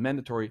overshoot is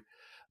mandatory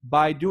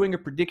by doing a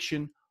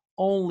prediction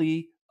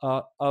only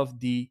of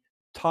the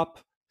top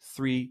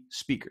 3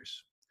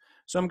 speakers.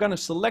 So I'm going to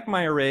select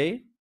my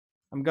array.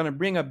 I'm going to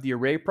bring up the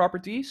array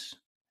properties.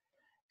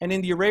 And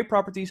in the array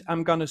properties,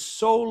 I'm going to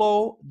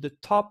solo the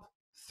top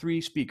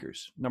 3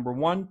 speakers, number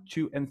 1,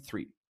 2, and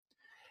 3.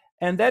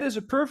 And that is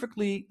a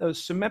perfectly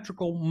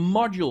symmetrical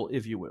module,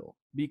 if you will,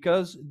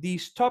 because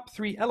these top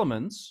 3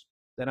 elements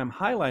that I'm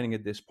highlighting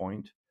at this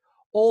point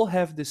all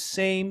have the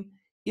same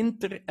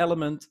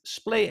inter-element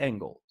splay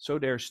angle. So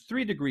there's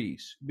 3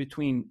 degrees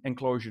between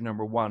enclosure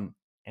number 1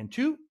 and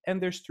 2,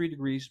 and there's 3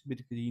 degrees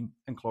between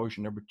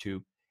enclosure number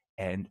 2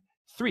 and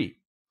 3.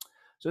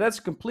 So that's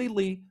a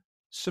completely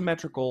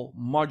symmetrical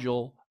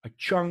module, a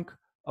chunk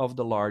of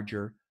the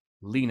larger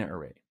LINA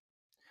array.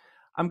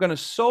 I'm going to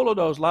solo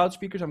those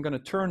loudspeakers. I'm going to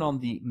turn on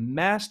the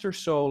master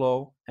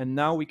solo, and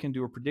now we can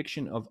do a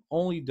prediction of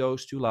only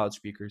those 2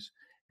 loudspeakers,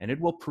 and it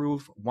will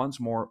prove once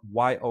more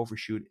why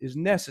overshoot is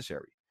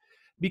necessary.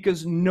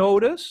 Because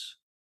notice,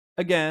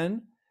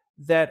 again,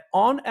 that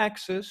on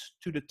axis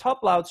to the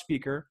top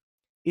loudspeaker,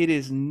 it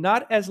is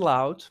not as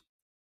loud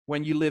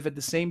when you live at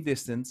the same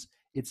distance.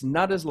 It's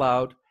not as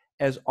loud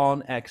as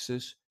on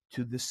axis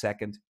to the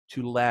second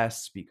to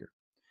last speaker.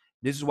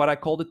 This is what I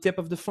call the tip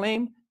of the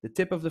flame. The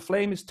tip of the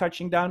flame is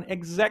touching down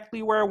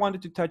exactly where I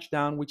wanted to touch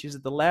down, which is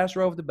at the last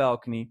row of the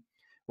balcony,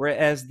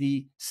 whereas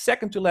the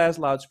second to last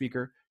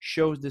loudspeaker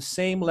shows the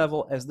same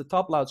level as the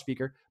top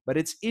loudspeaker, but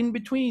it's in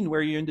between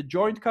where you're in the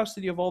joint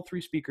custody of all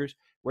 3 speakers,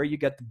 where you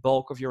get the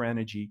bulk of your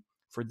energy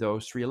for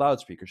those 3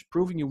 loudspeakers,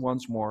 proving you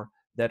once more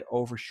that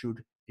overshoot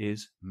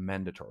is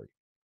mandatory.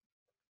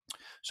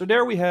 So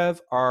there we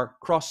have our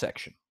cross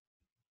section.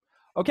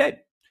 Okay,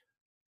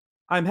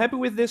 I'm happy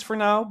with this for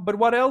now, but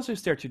what else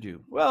is there to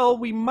do? Well,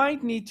 we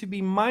might need to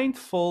be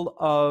mindful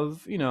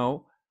of,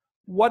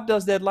 what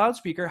does that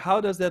loudspeaker,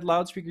 how does that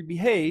loudspeaker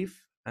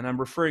behave? And I'm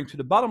referring to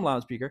the bottom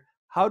loudspeaker.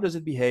 How does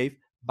it behave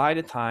by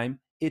the time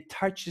it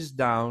touches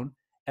down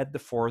at the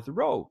 4th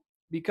row?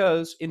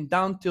 Because in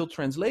down tilt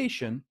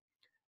translation,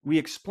 we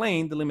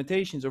explained the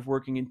limitations of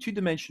working in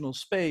 2-dimensional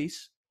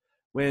space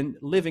when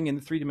living in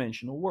the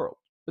 3-dimensional world.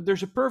 But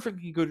there's a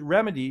perfectly good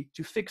remedy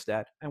to fix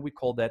that, and we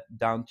call that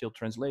down tilt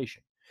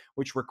translation,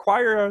 which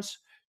requires us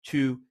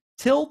to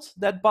tilt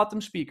that bottom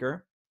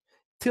speaker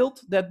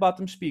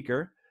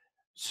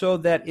so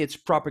that its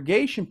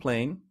propagation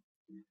plane,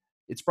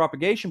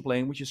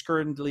 which is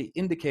currently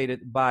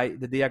indicated by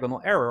the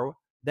diagonal arrow,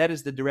 that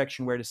is the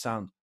direction where the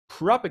sound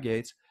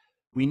propagates.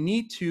 We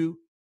need to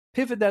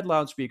pivot that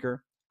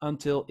loudspeaker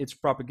until its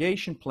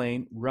propagation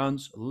plane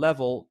runs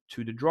level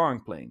to the drawing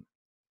plane,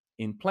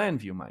 in plan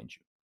view, mind you.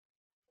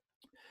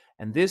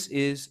 And this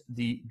is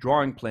the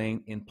drawing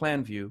plane in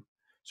plan view.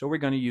 So we're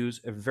going to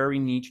use a very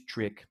neat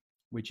trick,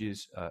 which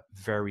is a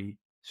very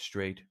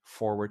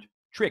straightforward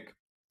trick.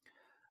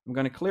 I'm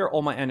going to clear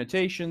all my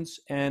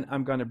annotations, and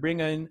I'm going to bring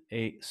in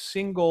a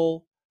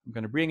single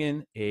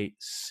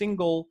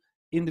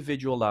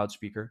individual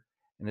loudspeaker,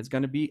 and it's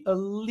going to be a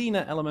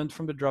LINA element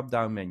from the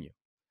drop-down menu.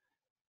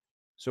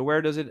 So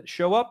where does it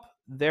show up?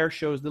 There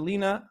shows the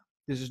LINA.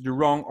 This is the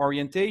wrong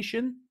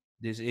orientation.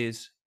 This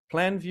is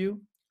plan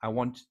view. I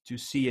want to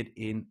see it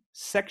in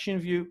section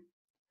view.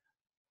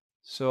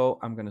 So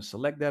I'm going to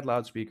select that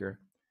loudspeaker,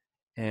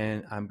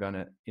 and I'm going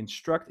to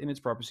instruct in its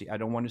property. I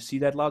don't want to see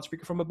that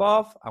loudspeaker from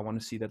above. I want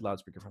to see that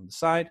loudspeaker from the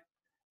side,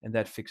 and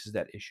that fixes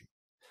that issue.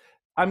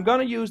 I'm going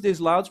to use this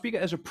loudspeaker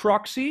as a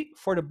proxy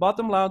for the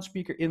bottom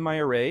loudspeaker in my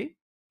array,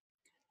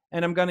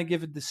 and I'm going to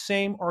give it the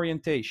same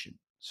orientation.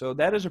 So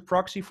that is a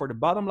proxy for the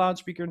bottom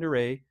loudspeaker in the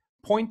array,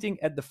 pointing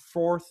at the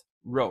 4th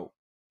row.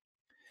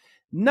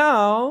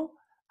 Now,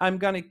 I'm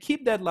going to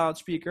keep that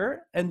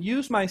loudspeaker and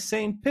use my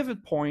same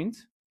pivot point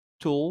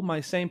tool,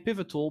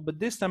 but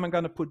this time I'm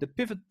going to put the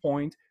pivot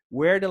point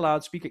where the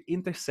loudspeaker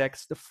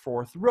intersects the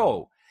 4th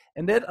row.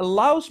 And that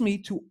allows me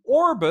to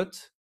orbit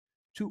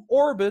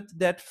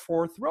that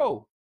 4th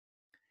row.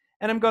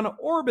 And I'm going to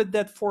orbit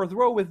that 4th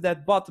row with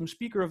that bottom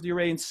speaker of the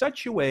array in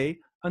such a way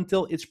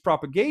until its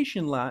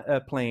propagation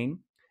plane,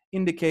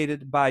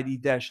 indicated by the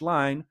dashed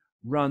line,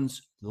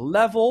 runs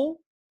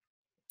level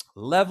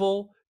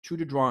to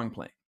the drawing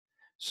plane.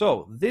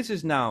 So this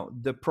is now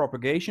the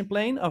propagation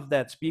plane of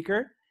that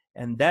speaker,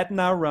 and that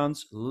now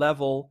runs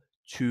level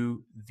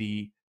to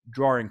the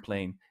drawing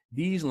plane.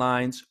 These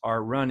lines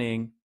are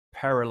running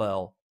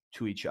parallel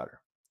to each other.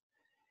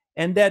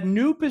 And that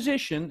new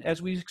position,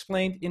 as we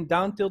explained in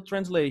down tilt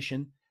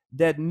translation,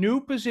 that new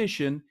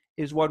position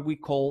is what we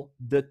call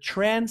the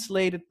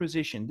translated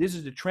position. This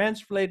is the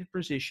translated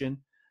position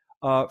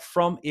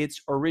from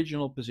its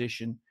original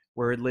position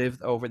where it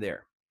lived over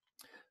there.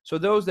 So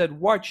those that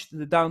watched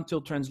the down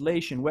tilt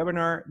translation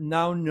webinar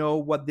now know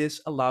what this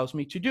allows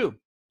me to do.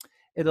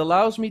 It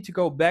allows me to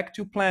go back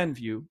to plan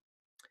view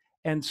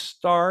and let's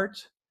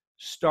start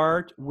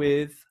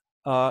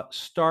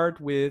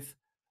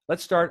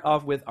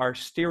off with our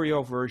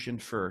stereo version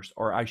first,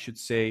 or I should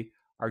say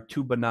our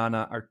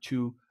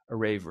 2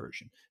 array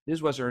version.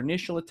 This was our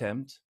initial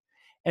attempt.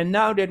 And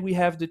now that we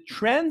have the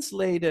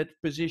translated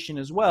position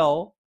as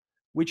well,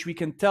 which we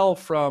can tell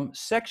from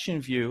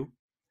section view,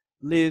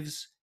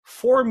 lives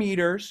 4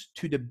 meters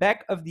to the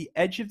back of the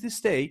edge of the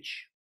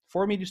stage,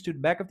 4 meters to the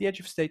back of the edge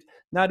of the stage.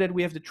 Now that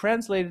we have the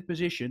translated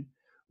position,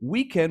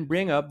 we can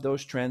bring up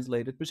those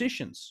translated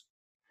positions.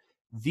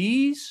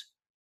 These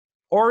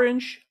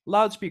orange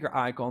loudspeaker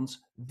icons,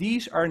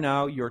 these are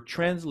now your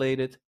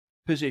translated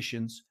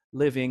positions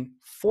living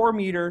 4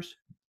 meters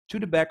to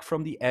the back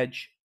from the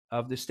edge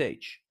of the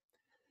stage.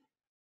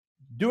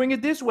 Doing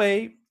it this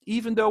way,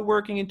 even though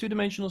working in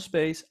two-dimensional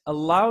space,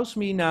 allows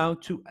me now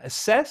to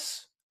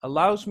assess,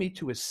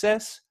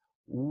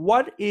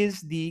 what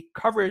is the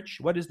coverage,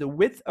 what is the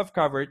width of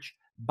coverage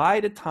by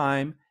the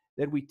time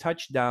that we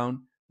touch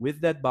down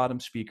with that bottom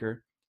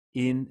speaker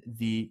in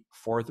the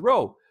fourth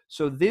row.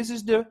 So this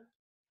is the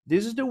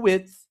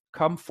width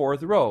come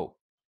fourth row.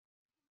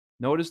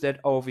 Notice that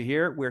over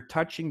here, we're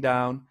touching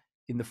down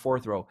in the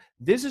fourth row.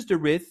 This is the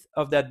width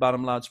of that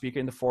bottom loudspeaker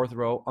in the fourth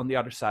row on the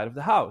other side of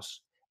the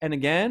house. And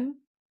again,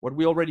 what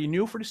we already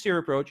knew for the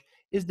stereo approach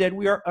is that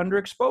we are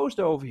underexposed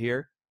over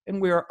here,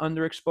 and we are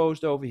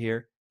underexposed over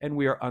here, and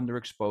we are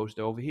underexposed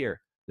over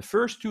here. The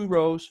first 2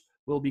 rows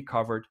will be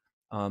covered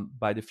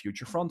by the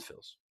future front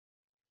fills.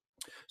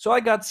 So I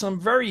got some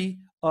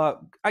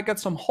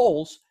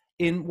holes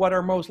in what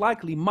are most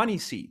likely money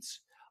seats.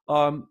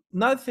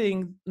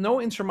 No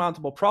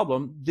insurmountable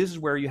problem. This is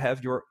where you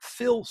have your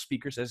fill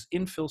speakers as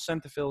infills,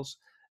 center fills,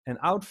 and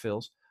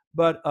outfills.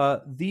 But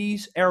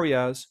these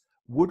areas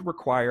would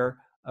require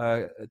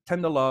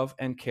tender love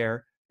and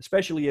care,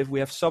 especially if we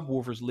have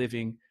subwoofers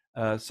living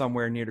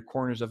somewhere near the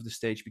corners of the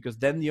stage, because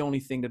then the only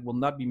thing that will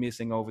not be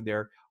missing over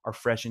there are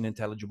fresh and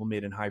intelligible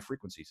mid and high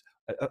frequencies.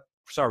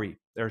 Sorry,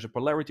 there's a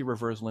polarity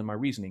reversal in my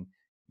reasoning.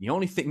 The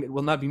only thing that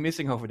will not be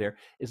missing over there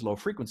is low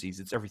frequencies.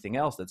 It's everything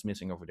else that's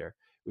missing over there,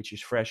 which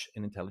is fresh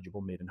and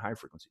intelligible mid and high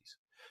frequencies.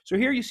 So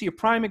here you see a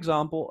prime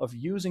example of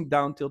using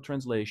down tilt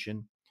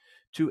translation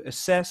to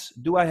assess,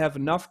 do I have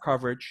enough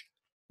coverage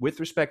with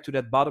respect to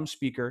that bottom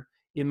speaker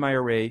in my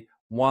array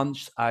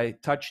once I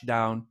touch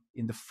down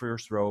in the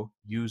first row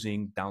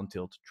using down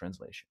tilt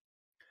translation.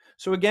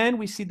 So again,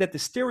 we see that the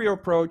stereo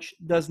approach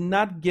does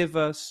not give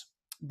us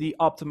the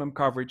optimum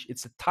coverage.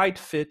 It's a tight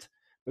fit,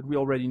 but we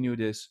already knew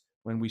this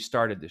when we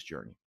started this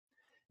journey.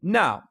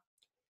 Now,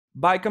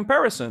 by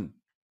comparison,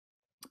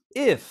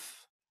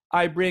 if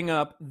I bring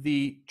up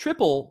the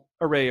triple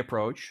array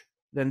approach,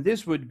 then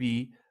this would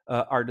be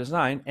our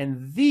design,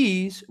 and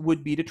these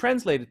would be the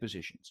translated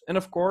positions. And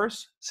of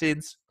course,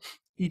 since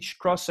each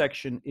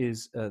cross-section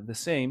is the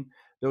same,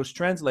 those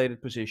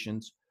translated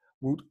positions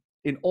would,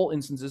 in all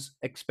instances,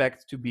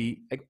 expect to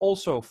be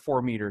also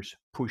 4 meters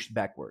pushed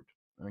backward,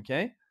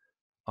 okay?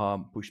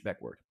 Pushed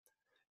backward.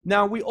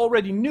 Now, we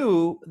already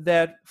knew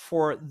that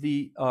for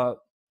the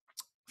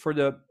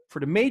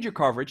major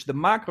coverage, the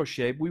macro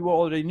shape, we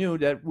already knew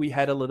that we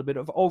had a little bit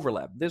of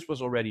overlap. This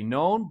was already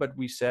known, but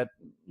we said,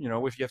 you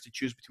know, if you have to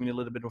choose between a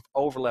little bit of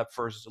overlap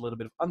versus a little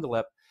bit of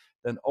underlap,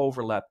 then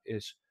overlap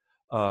is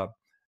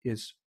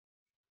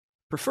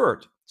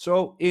preferred.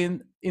 So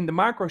in the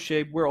macro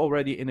shape, we're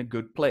already in a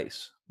good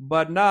place.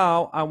 But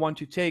now I want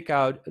to take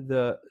out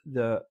the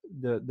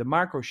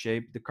macro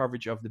shape, the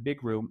coverage of the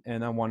big room,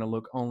 and I want to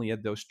look only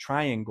at those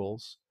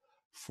triangles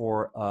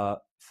for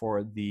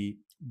the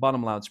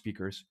bottom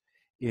loudspeakers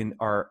in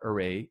our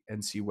array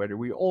and see whether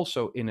we're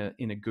also in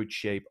a good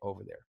shape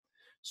over there.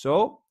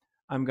 So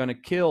I'm going to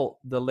kill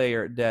the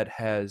layer that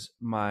has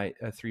my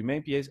 3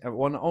 main PAs. I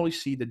want to only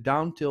see the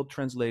down tilt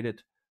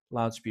translated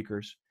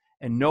loudspeakers,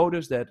 and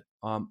notice that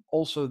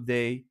also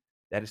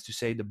that is to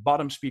say the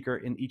bottom speaker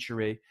in each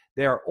array,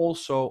 they are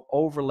also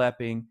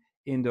overlapping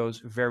in those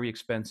very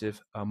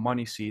expensive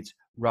money seats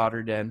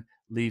rather than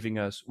leaving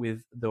us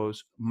with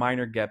those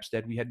minor gaps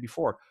that we had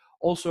before.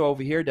 Also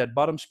over here, that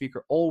bottom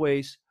speaker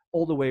always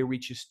all the way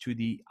reaches to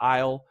the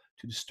aisle,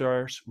 to the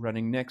stairs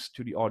running next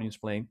to the audience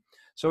plane.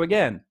 So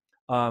again,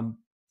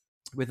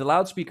 with the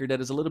loudspeaker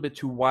that is a little bit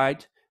too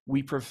wide,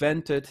 we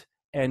prevented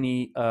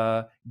any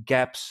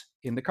gaps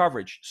in the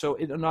coverage. So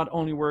it not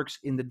only works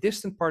in the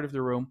distant part of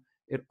the room,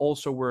 it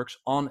also works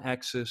on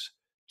axis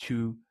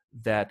to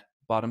that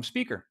bottom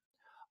speaker.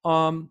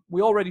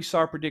 We already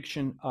saw a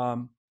prediction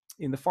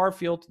in the far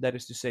field, that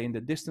is to say in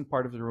the distant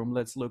part of the room.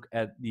 Let's look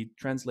at the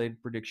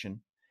translated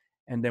prediction,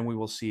 and then we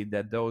will see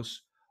that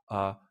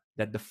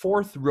that the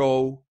fourth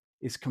row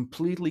is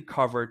completely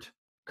covered,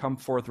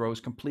 fourth row is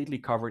completely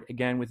covered,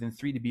 again within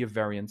 3 dB of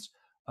variance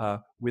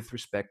with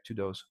respect to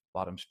those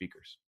bottom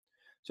speakers.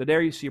 So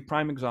there you see a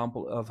prime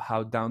example of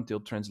how down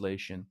tilt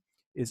translation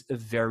is a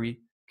very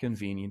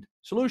convenient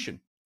solution.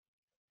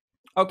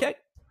 Okay,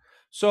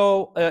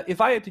 so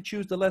if I had to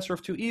choose the lesser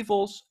of 2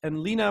 evils and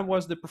LINA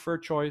was the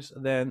preferred choice,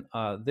 then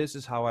this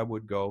is how I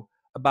would go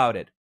about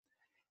it.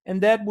 And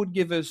that would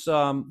give us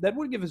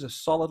a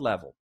solid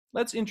level.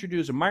 Let's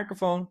introduce a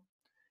microphone,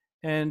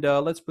 and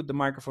let's put the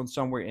microphone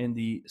somewhere in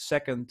the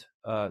second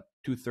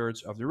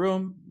 2/3 of the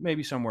room,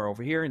 maybe somewhere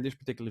over here. In this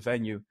particular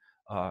venue,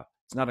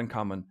 it's not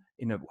uncommon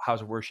in a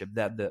house of worship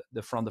that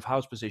the front of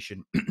house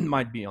position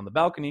might be on the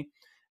balcony.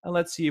 And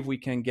let's see if we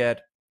can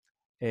get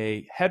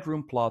a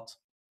headroom plot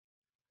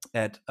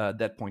at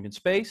that point in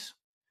space.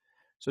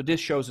 So this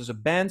shows us a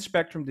band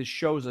spectrum. This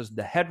shows us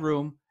the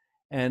headroom.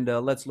 And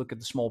let's look at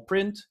the small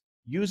print.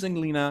 Using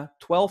LINA,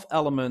 12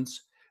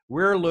 elements,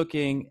 we're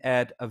looking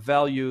at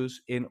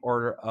values in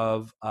order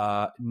of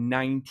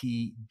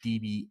 90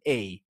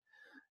 dBA,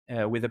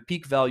 with a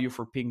peak value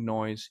for pink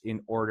noise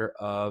in order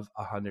of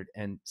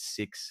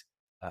 106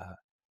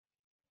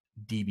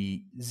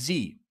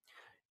 dBz.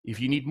 If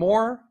you need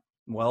more,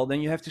 well, then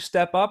you have to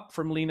step up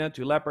from LINA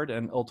to Leopard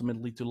and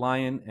ultimately to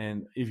Lion.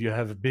 And if you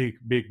have a big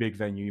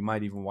venue, you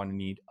might even want to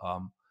need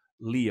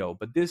Leo.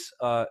 But this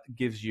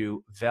gives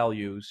you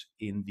values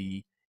in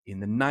the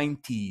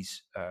 90s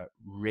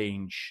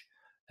range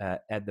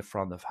at the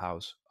front of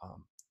house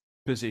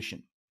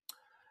position.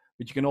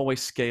 But you can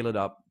always scale it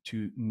up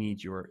to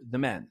meet your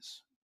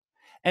demands.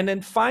 And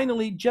then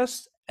finally,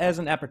 just as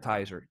an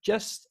appetizer,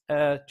 just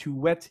to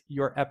whet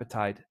your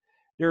appetite,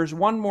 there's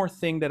one more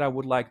thing that I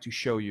would like to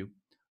show you.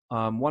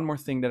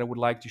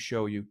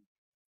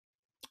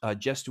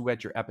 Just to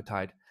whet your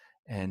appetite,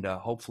 and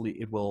hopefully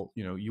it will,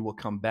 you will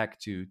come back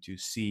to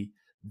see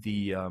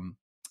the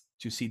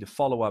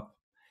follow-up,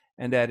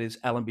 and that is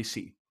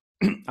LMBC.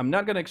 I'm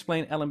not going to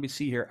explain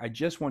LMBC here. I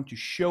just want to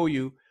show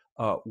you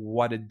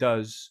what it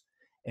does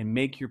and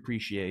make you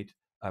appreciate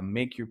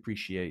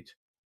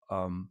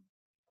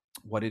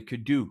what it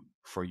could do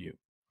for you.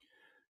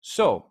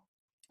 So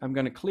I'm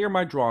going to clear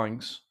my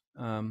drawings,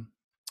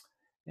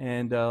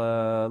 and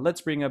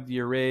let's bring up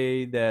the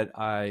array that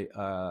I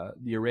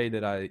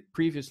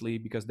previously,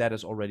 because that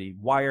is already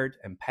wired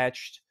and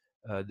patched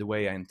the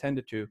way I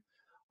intended to.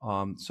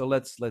 So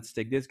let's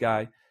take this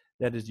guy.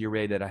 That is the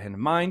array that I had in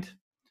mind.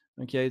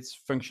 Okay, it's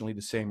functionally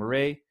the same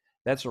array.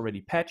 That's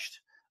already patched.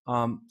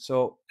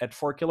 So at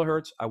 4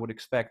 kilohertz, I would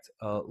expect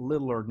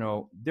little or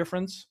no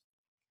difference.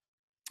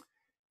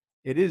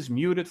 It is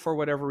muted for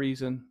whatever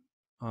reason.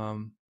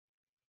 So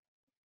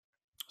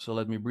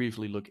let me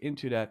briefly look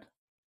into that.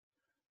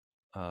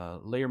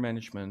 Layer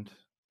management.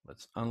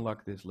 Let's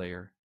unlock this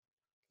layer.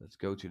 Let's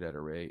go to that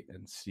array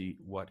and see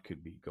what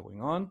could be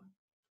going on.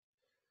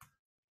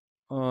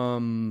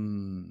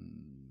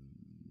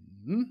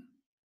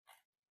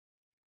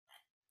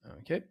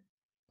 Okay.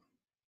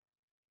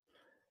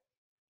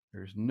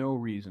 There's no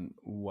reason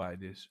why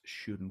this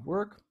shouldn't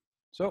work.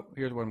 So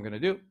here's what I'm going to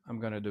do. I'm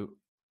going to do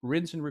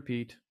rinse and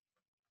repeat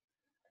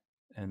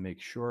and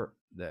make sure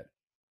that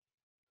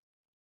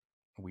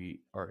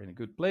we are in a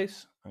good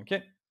place.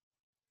 Okay.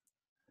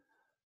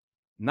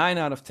 9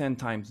 out of 10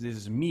 times this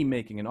is me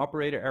making an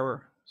operator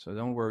error, so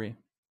don't worry.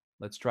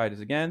 Let's try this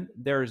again.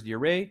 There is the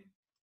array.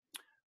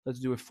 Let's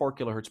do a 4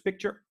 kilohertz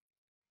picture.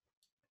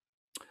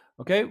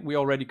 Okay, we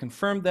already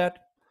confirmed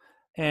that.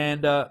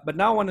 And but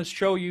now I want to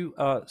show you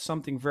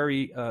something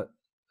very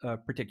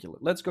particular.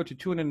 Let's go to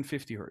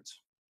 250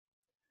 hertz.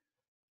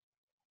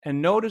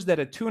 And notice that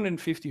at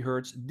 250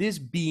 hertz, this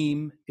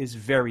beam is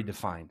very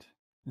defined.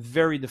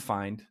 Very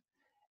defined.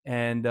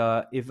 And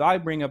if I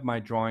bring up my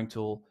drawing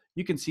tool,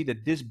 you can see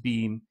that this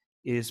beam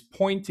is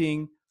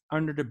pointing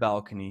under the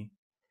balcony,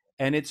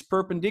 and it's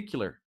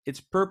perpendicular. It's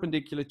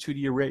perpendicular to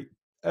the array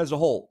as a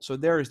whole. So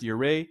there is the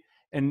array,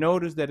 and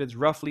notice that it's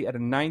roughly at a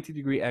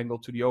 90-degree angle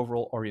to the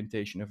overall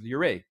orientation of the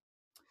array.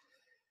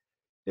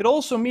 It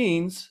also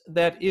means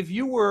that if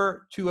you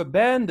were to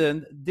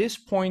abandon this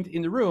point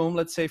in the room,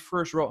 let's say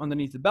first row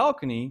underneath the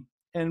balcony,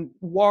 and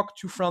walk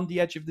to front the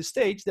edge of the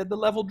stage, that the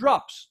level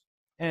drops.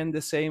 And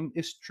the same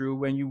is true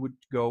when you would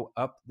go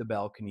up the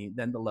balcony,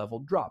 then the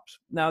level drops.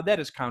 Now that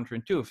is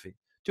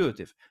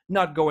counterintuitive.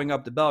 Not going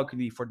up the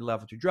balcony for the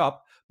level to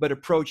drop, but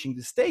approaching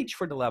the stage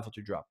for the level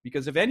to drop.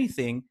 Because if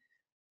anything,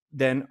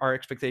 then our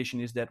expectation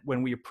is that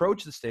when we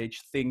approach the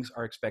stage, things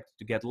are expected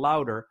to get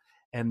louder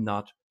and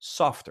not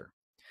softer.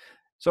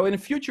 So in a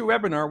future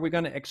webinar, we're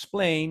going to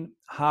explain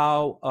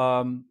how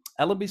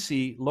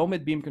LMBC, low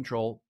mid beam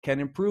control, can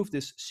improve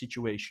this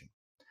situation.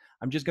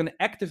 I'm just going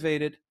to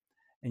activate it,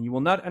 and you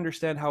will not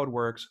understand how it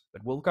works,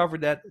 but we'll cover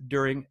that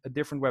during a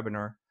different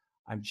webinar.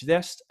 I've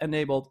just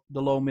enabled the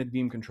low mid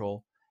beam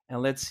control,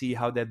 and let's see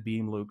how that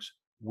beam looks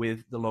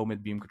with the low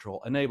mid beam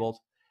control enabled.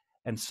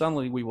 And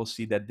suddenly we will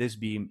see that this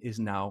beam is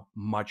now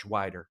much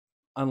wider,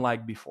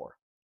 unlike before.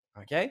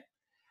 Okay?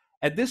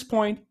 At this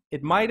point,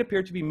 it might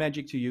appear to be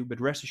magic to you, but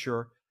rest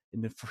assured,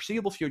 in the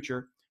foreseeable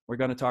future, we're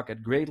going to talk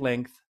at great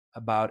length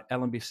about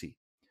LMBC,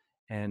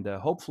 and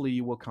hopefully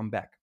you will come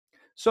back.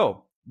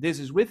 So this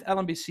is with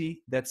LMBC,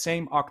 that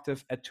same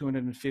octave at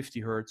 250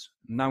 hertz.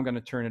 Now I'm going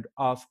to turn it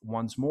off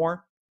once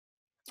more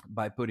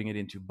by putting it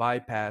into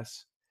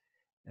bypass,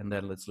 and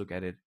then let's look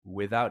at it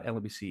without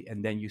LMBC,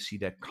 and then you see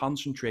that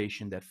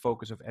concentration, that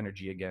focus of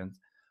energy again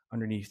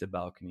underneath the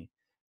balcony,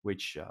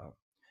 which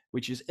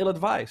is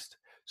ill-advised.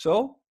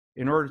 So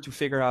in order to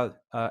figure out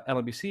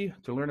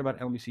LMBC, to learn about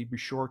LMBC, be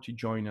sure to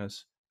join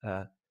us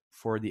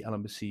for the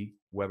LMBC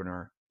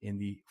webinar in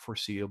the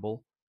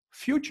foreseeable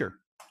future.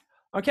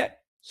 Okay,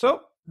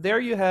 so there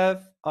you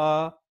have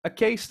a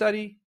case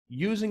study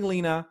using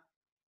LINA,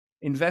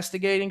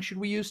 investigating, should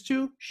we use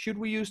 2? Should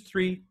we use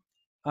 3?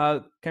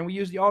 Can we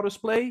use the auto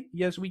display?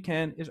 Yes, we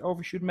can. Is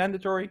overshoot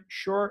mandatory?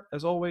 Sure,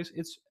 as always,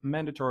 it's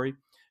mandatory.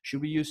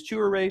 Should we use 2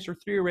 arrays or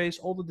 3 arrays?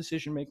 All the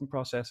decision-making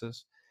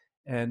processes.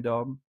 And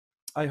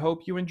I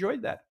hope you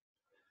enjoyed that.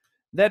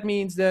 That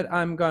means that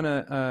I'm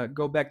gonna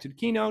go back to the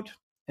keynote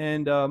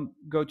and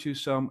go to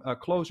some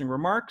closing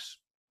remarks.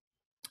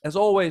 As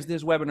always,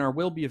 this webinar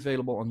will be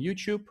available on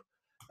YouTube.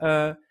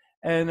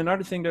 And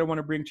another thing that I want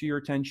to bring to your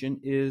attention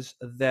is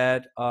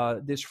that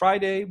this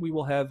Friday, we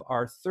will have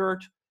our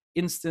 3rd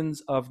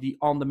instance of the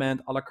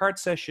on-demand a la carte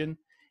session,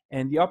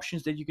 and the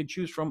options that you can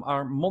choose from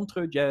are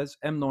Montreux Jazz,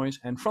 M-Noise,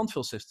 and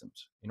Frontfill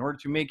systems. In order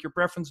to make your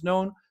preference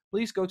known,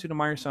 please go to the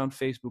Meyer Sound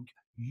Facebook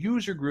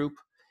user group,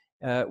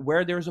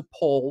 where there's a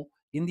poll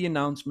in the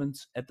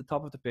announcements at the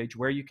top of the page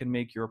where you can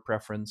make your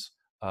preference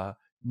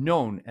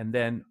known. And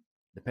then,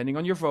 depending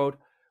on your vote,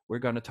 we're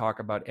going to talk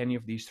about any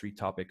of these 3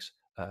 topics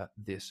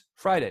this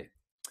Friday.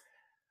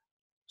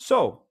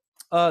 So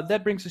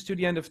that brings us to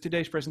the end of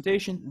today's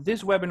presentation.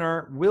 This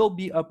webinar will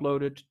be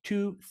uploaded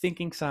to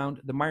Thinking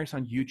Sound, the Meyer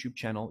Sound YouTube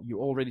channel. You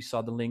already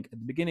saw the link at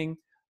the beginning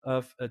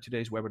of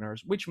today's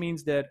webinars, which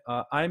means that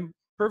I'm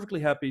perfectly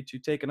happy to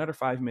take another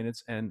 5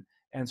 minutes and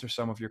answer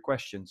some of your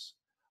questions,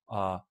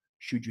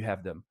 should you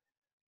have them.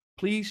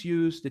 Please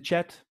use the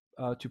chat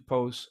to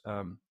pose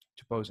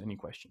any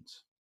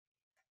questions.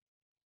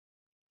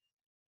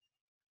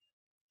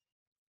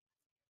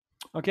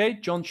 Okay,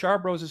 John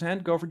Sharp rose his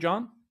hand. Go for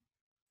John.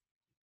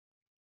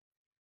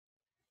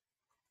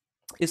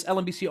 Is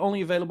LMBC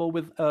only available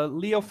with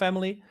Leo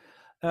family?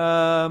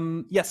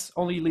 Yes,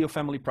 only Leo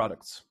family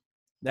products.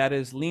 That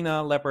is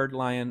Lina, Leopard,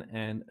 Lion,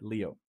 and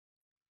Leo.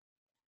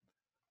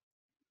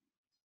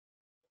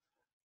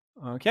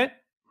 Okay.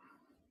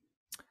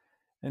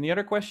 Any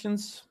other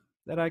questions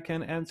that I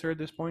can answer at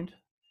this point?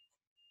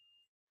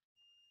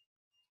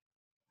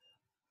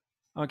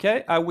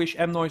 Okay, I wish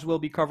M-Noise will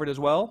be covered as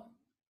well.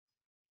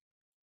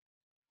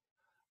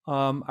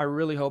 I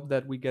really hope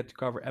that we get to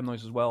cover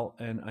M-Noise as well,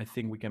 and I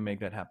think we can make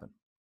that happen.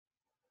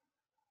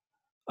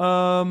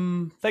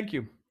 Thank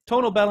you.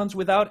 Tonal balance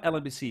without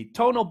LMBC.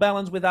 Tonal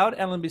balance without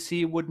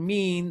LMBC would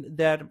mean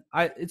that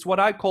it's what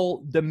I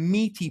call the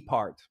meaty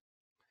part.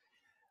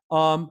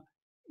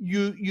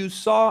 You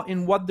saw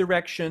in what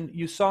direction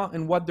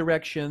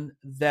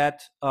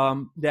that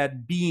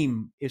that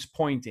beam is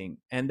pointing,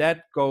 and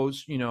that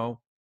goes,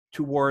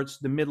 towards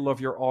the middle of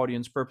your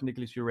audience,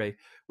 perpendicular to your array,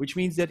 which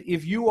means that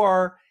if you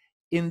are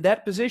in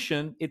that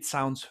position, it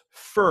sounds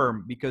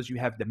firm because you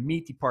have the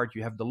meaty part,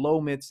 you have the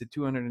low mids, the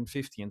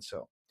 250 and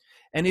so.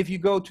 And if you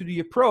go to the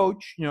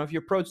approach, if you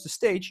approach the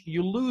stage,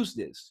 you lose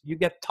this. You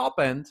get top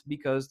end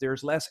because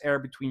there's less air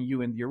between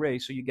you and the array,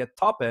 so you get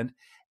top end,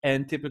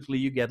 and typically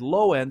you get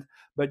low end,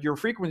 but your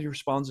frequency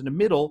response in the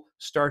middle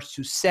starts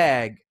to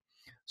sag.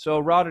 So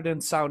rather than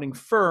sounding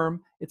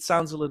firm, it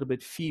sounds a little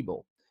bit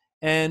feeble.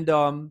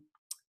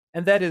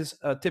 And that is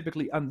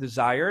typically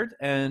undesired,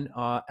 and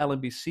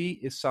LMBC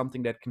is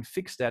something that can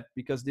fix that,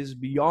 because this is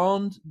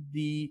beyond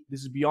the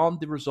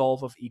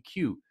resolve of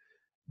EQ.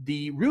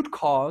 The root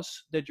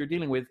cause that you're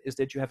dealing with is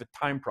that you have a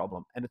time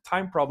problem, and a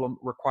time problem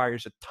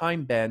requires a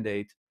time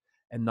band-aid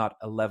and not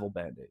a level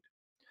band-aid.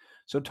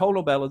 So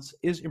tonal balance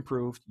is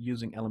improved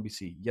using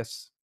LMBC.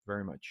 Yes,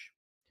 very much.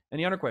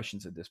 Any other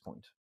questions at this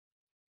point?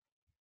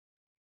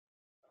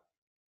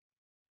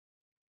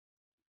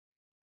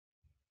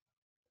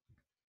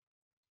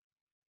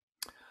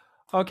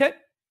 Okay,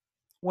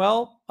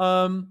 well,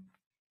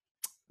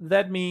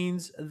 that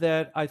means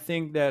that I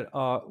think that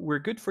we're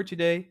good for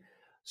today.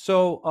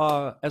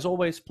 So as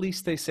always, please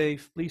stay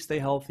safe, please stay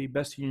healthy,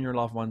 best to you and your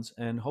loved ones,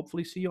 and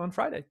hopefully see you on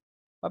Friday.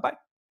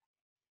 Bye-bye.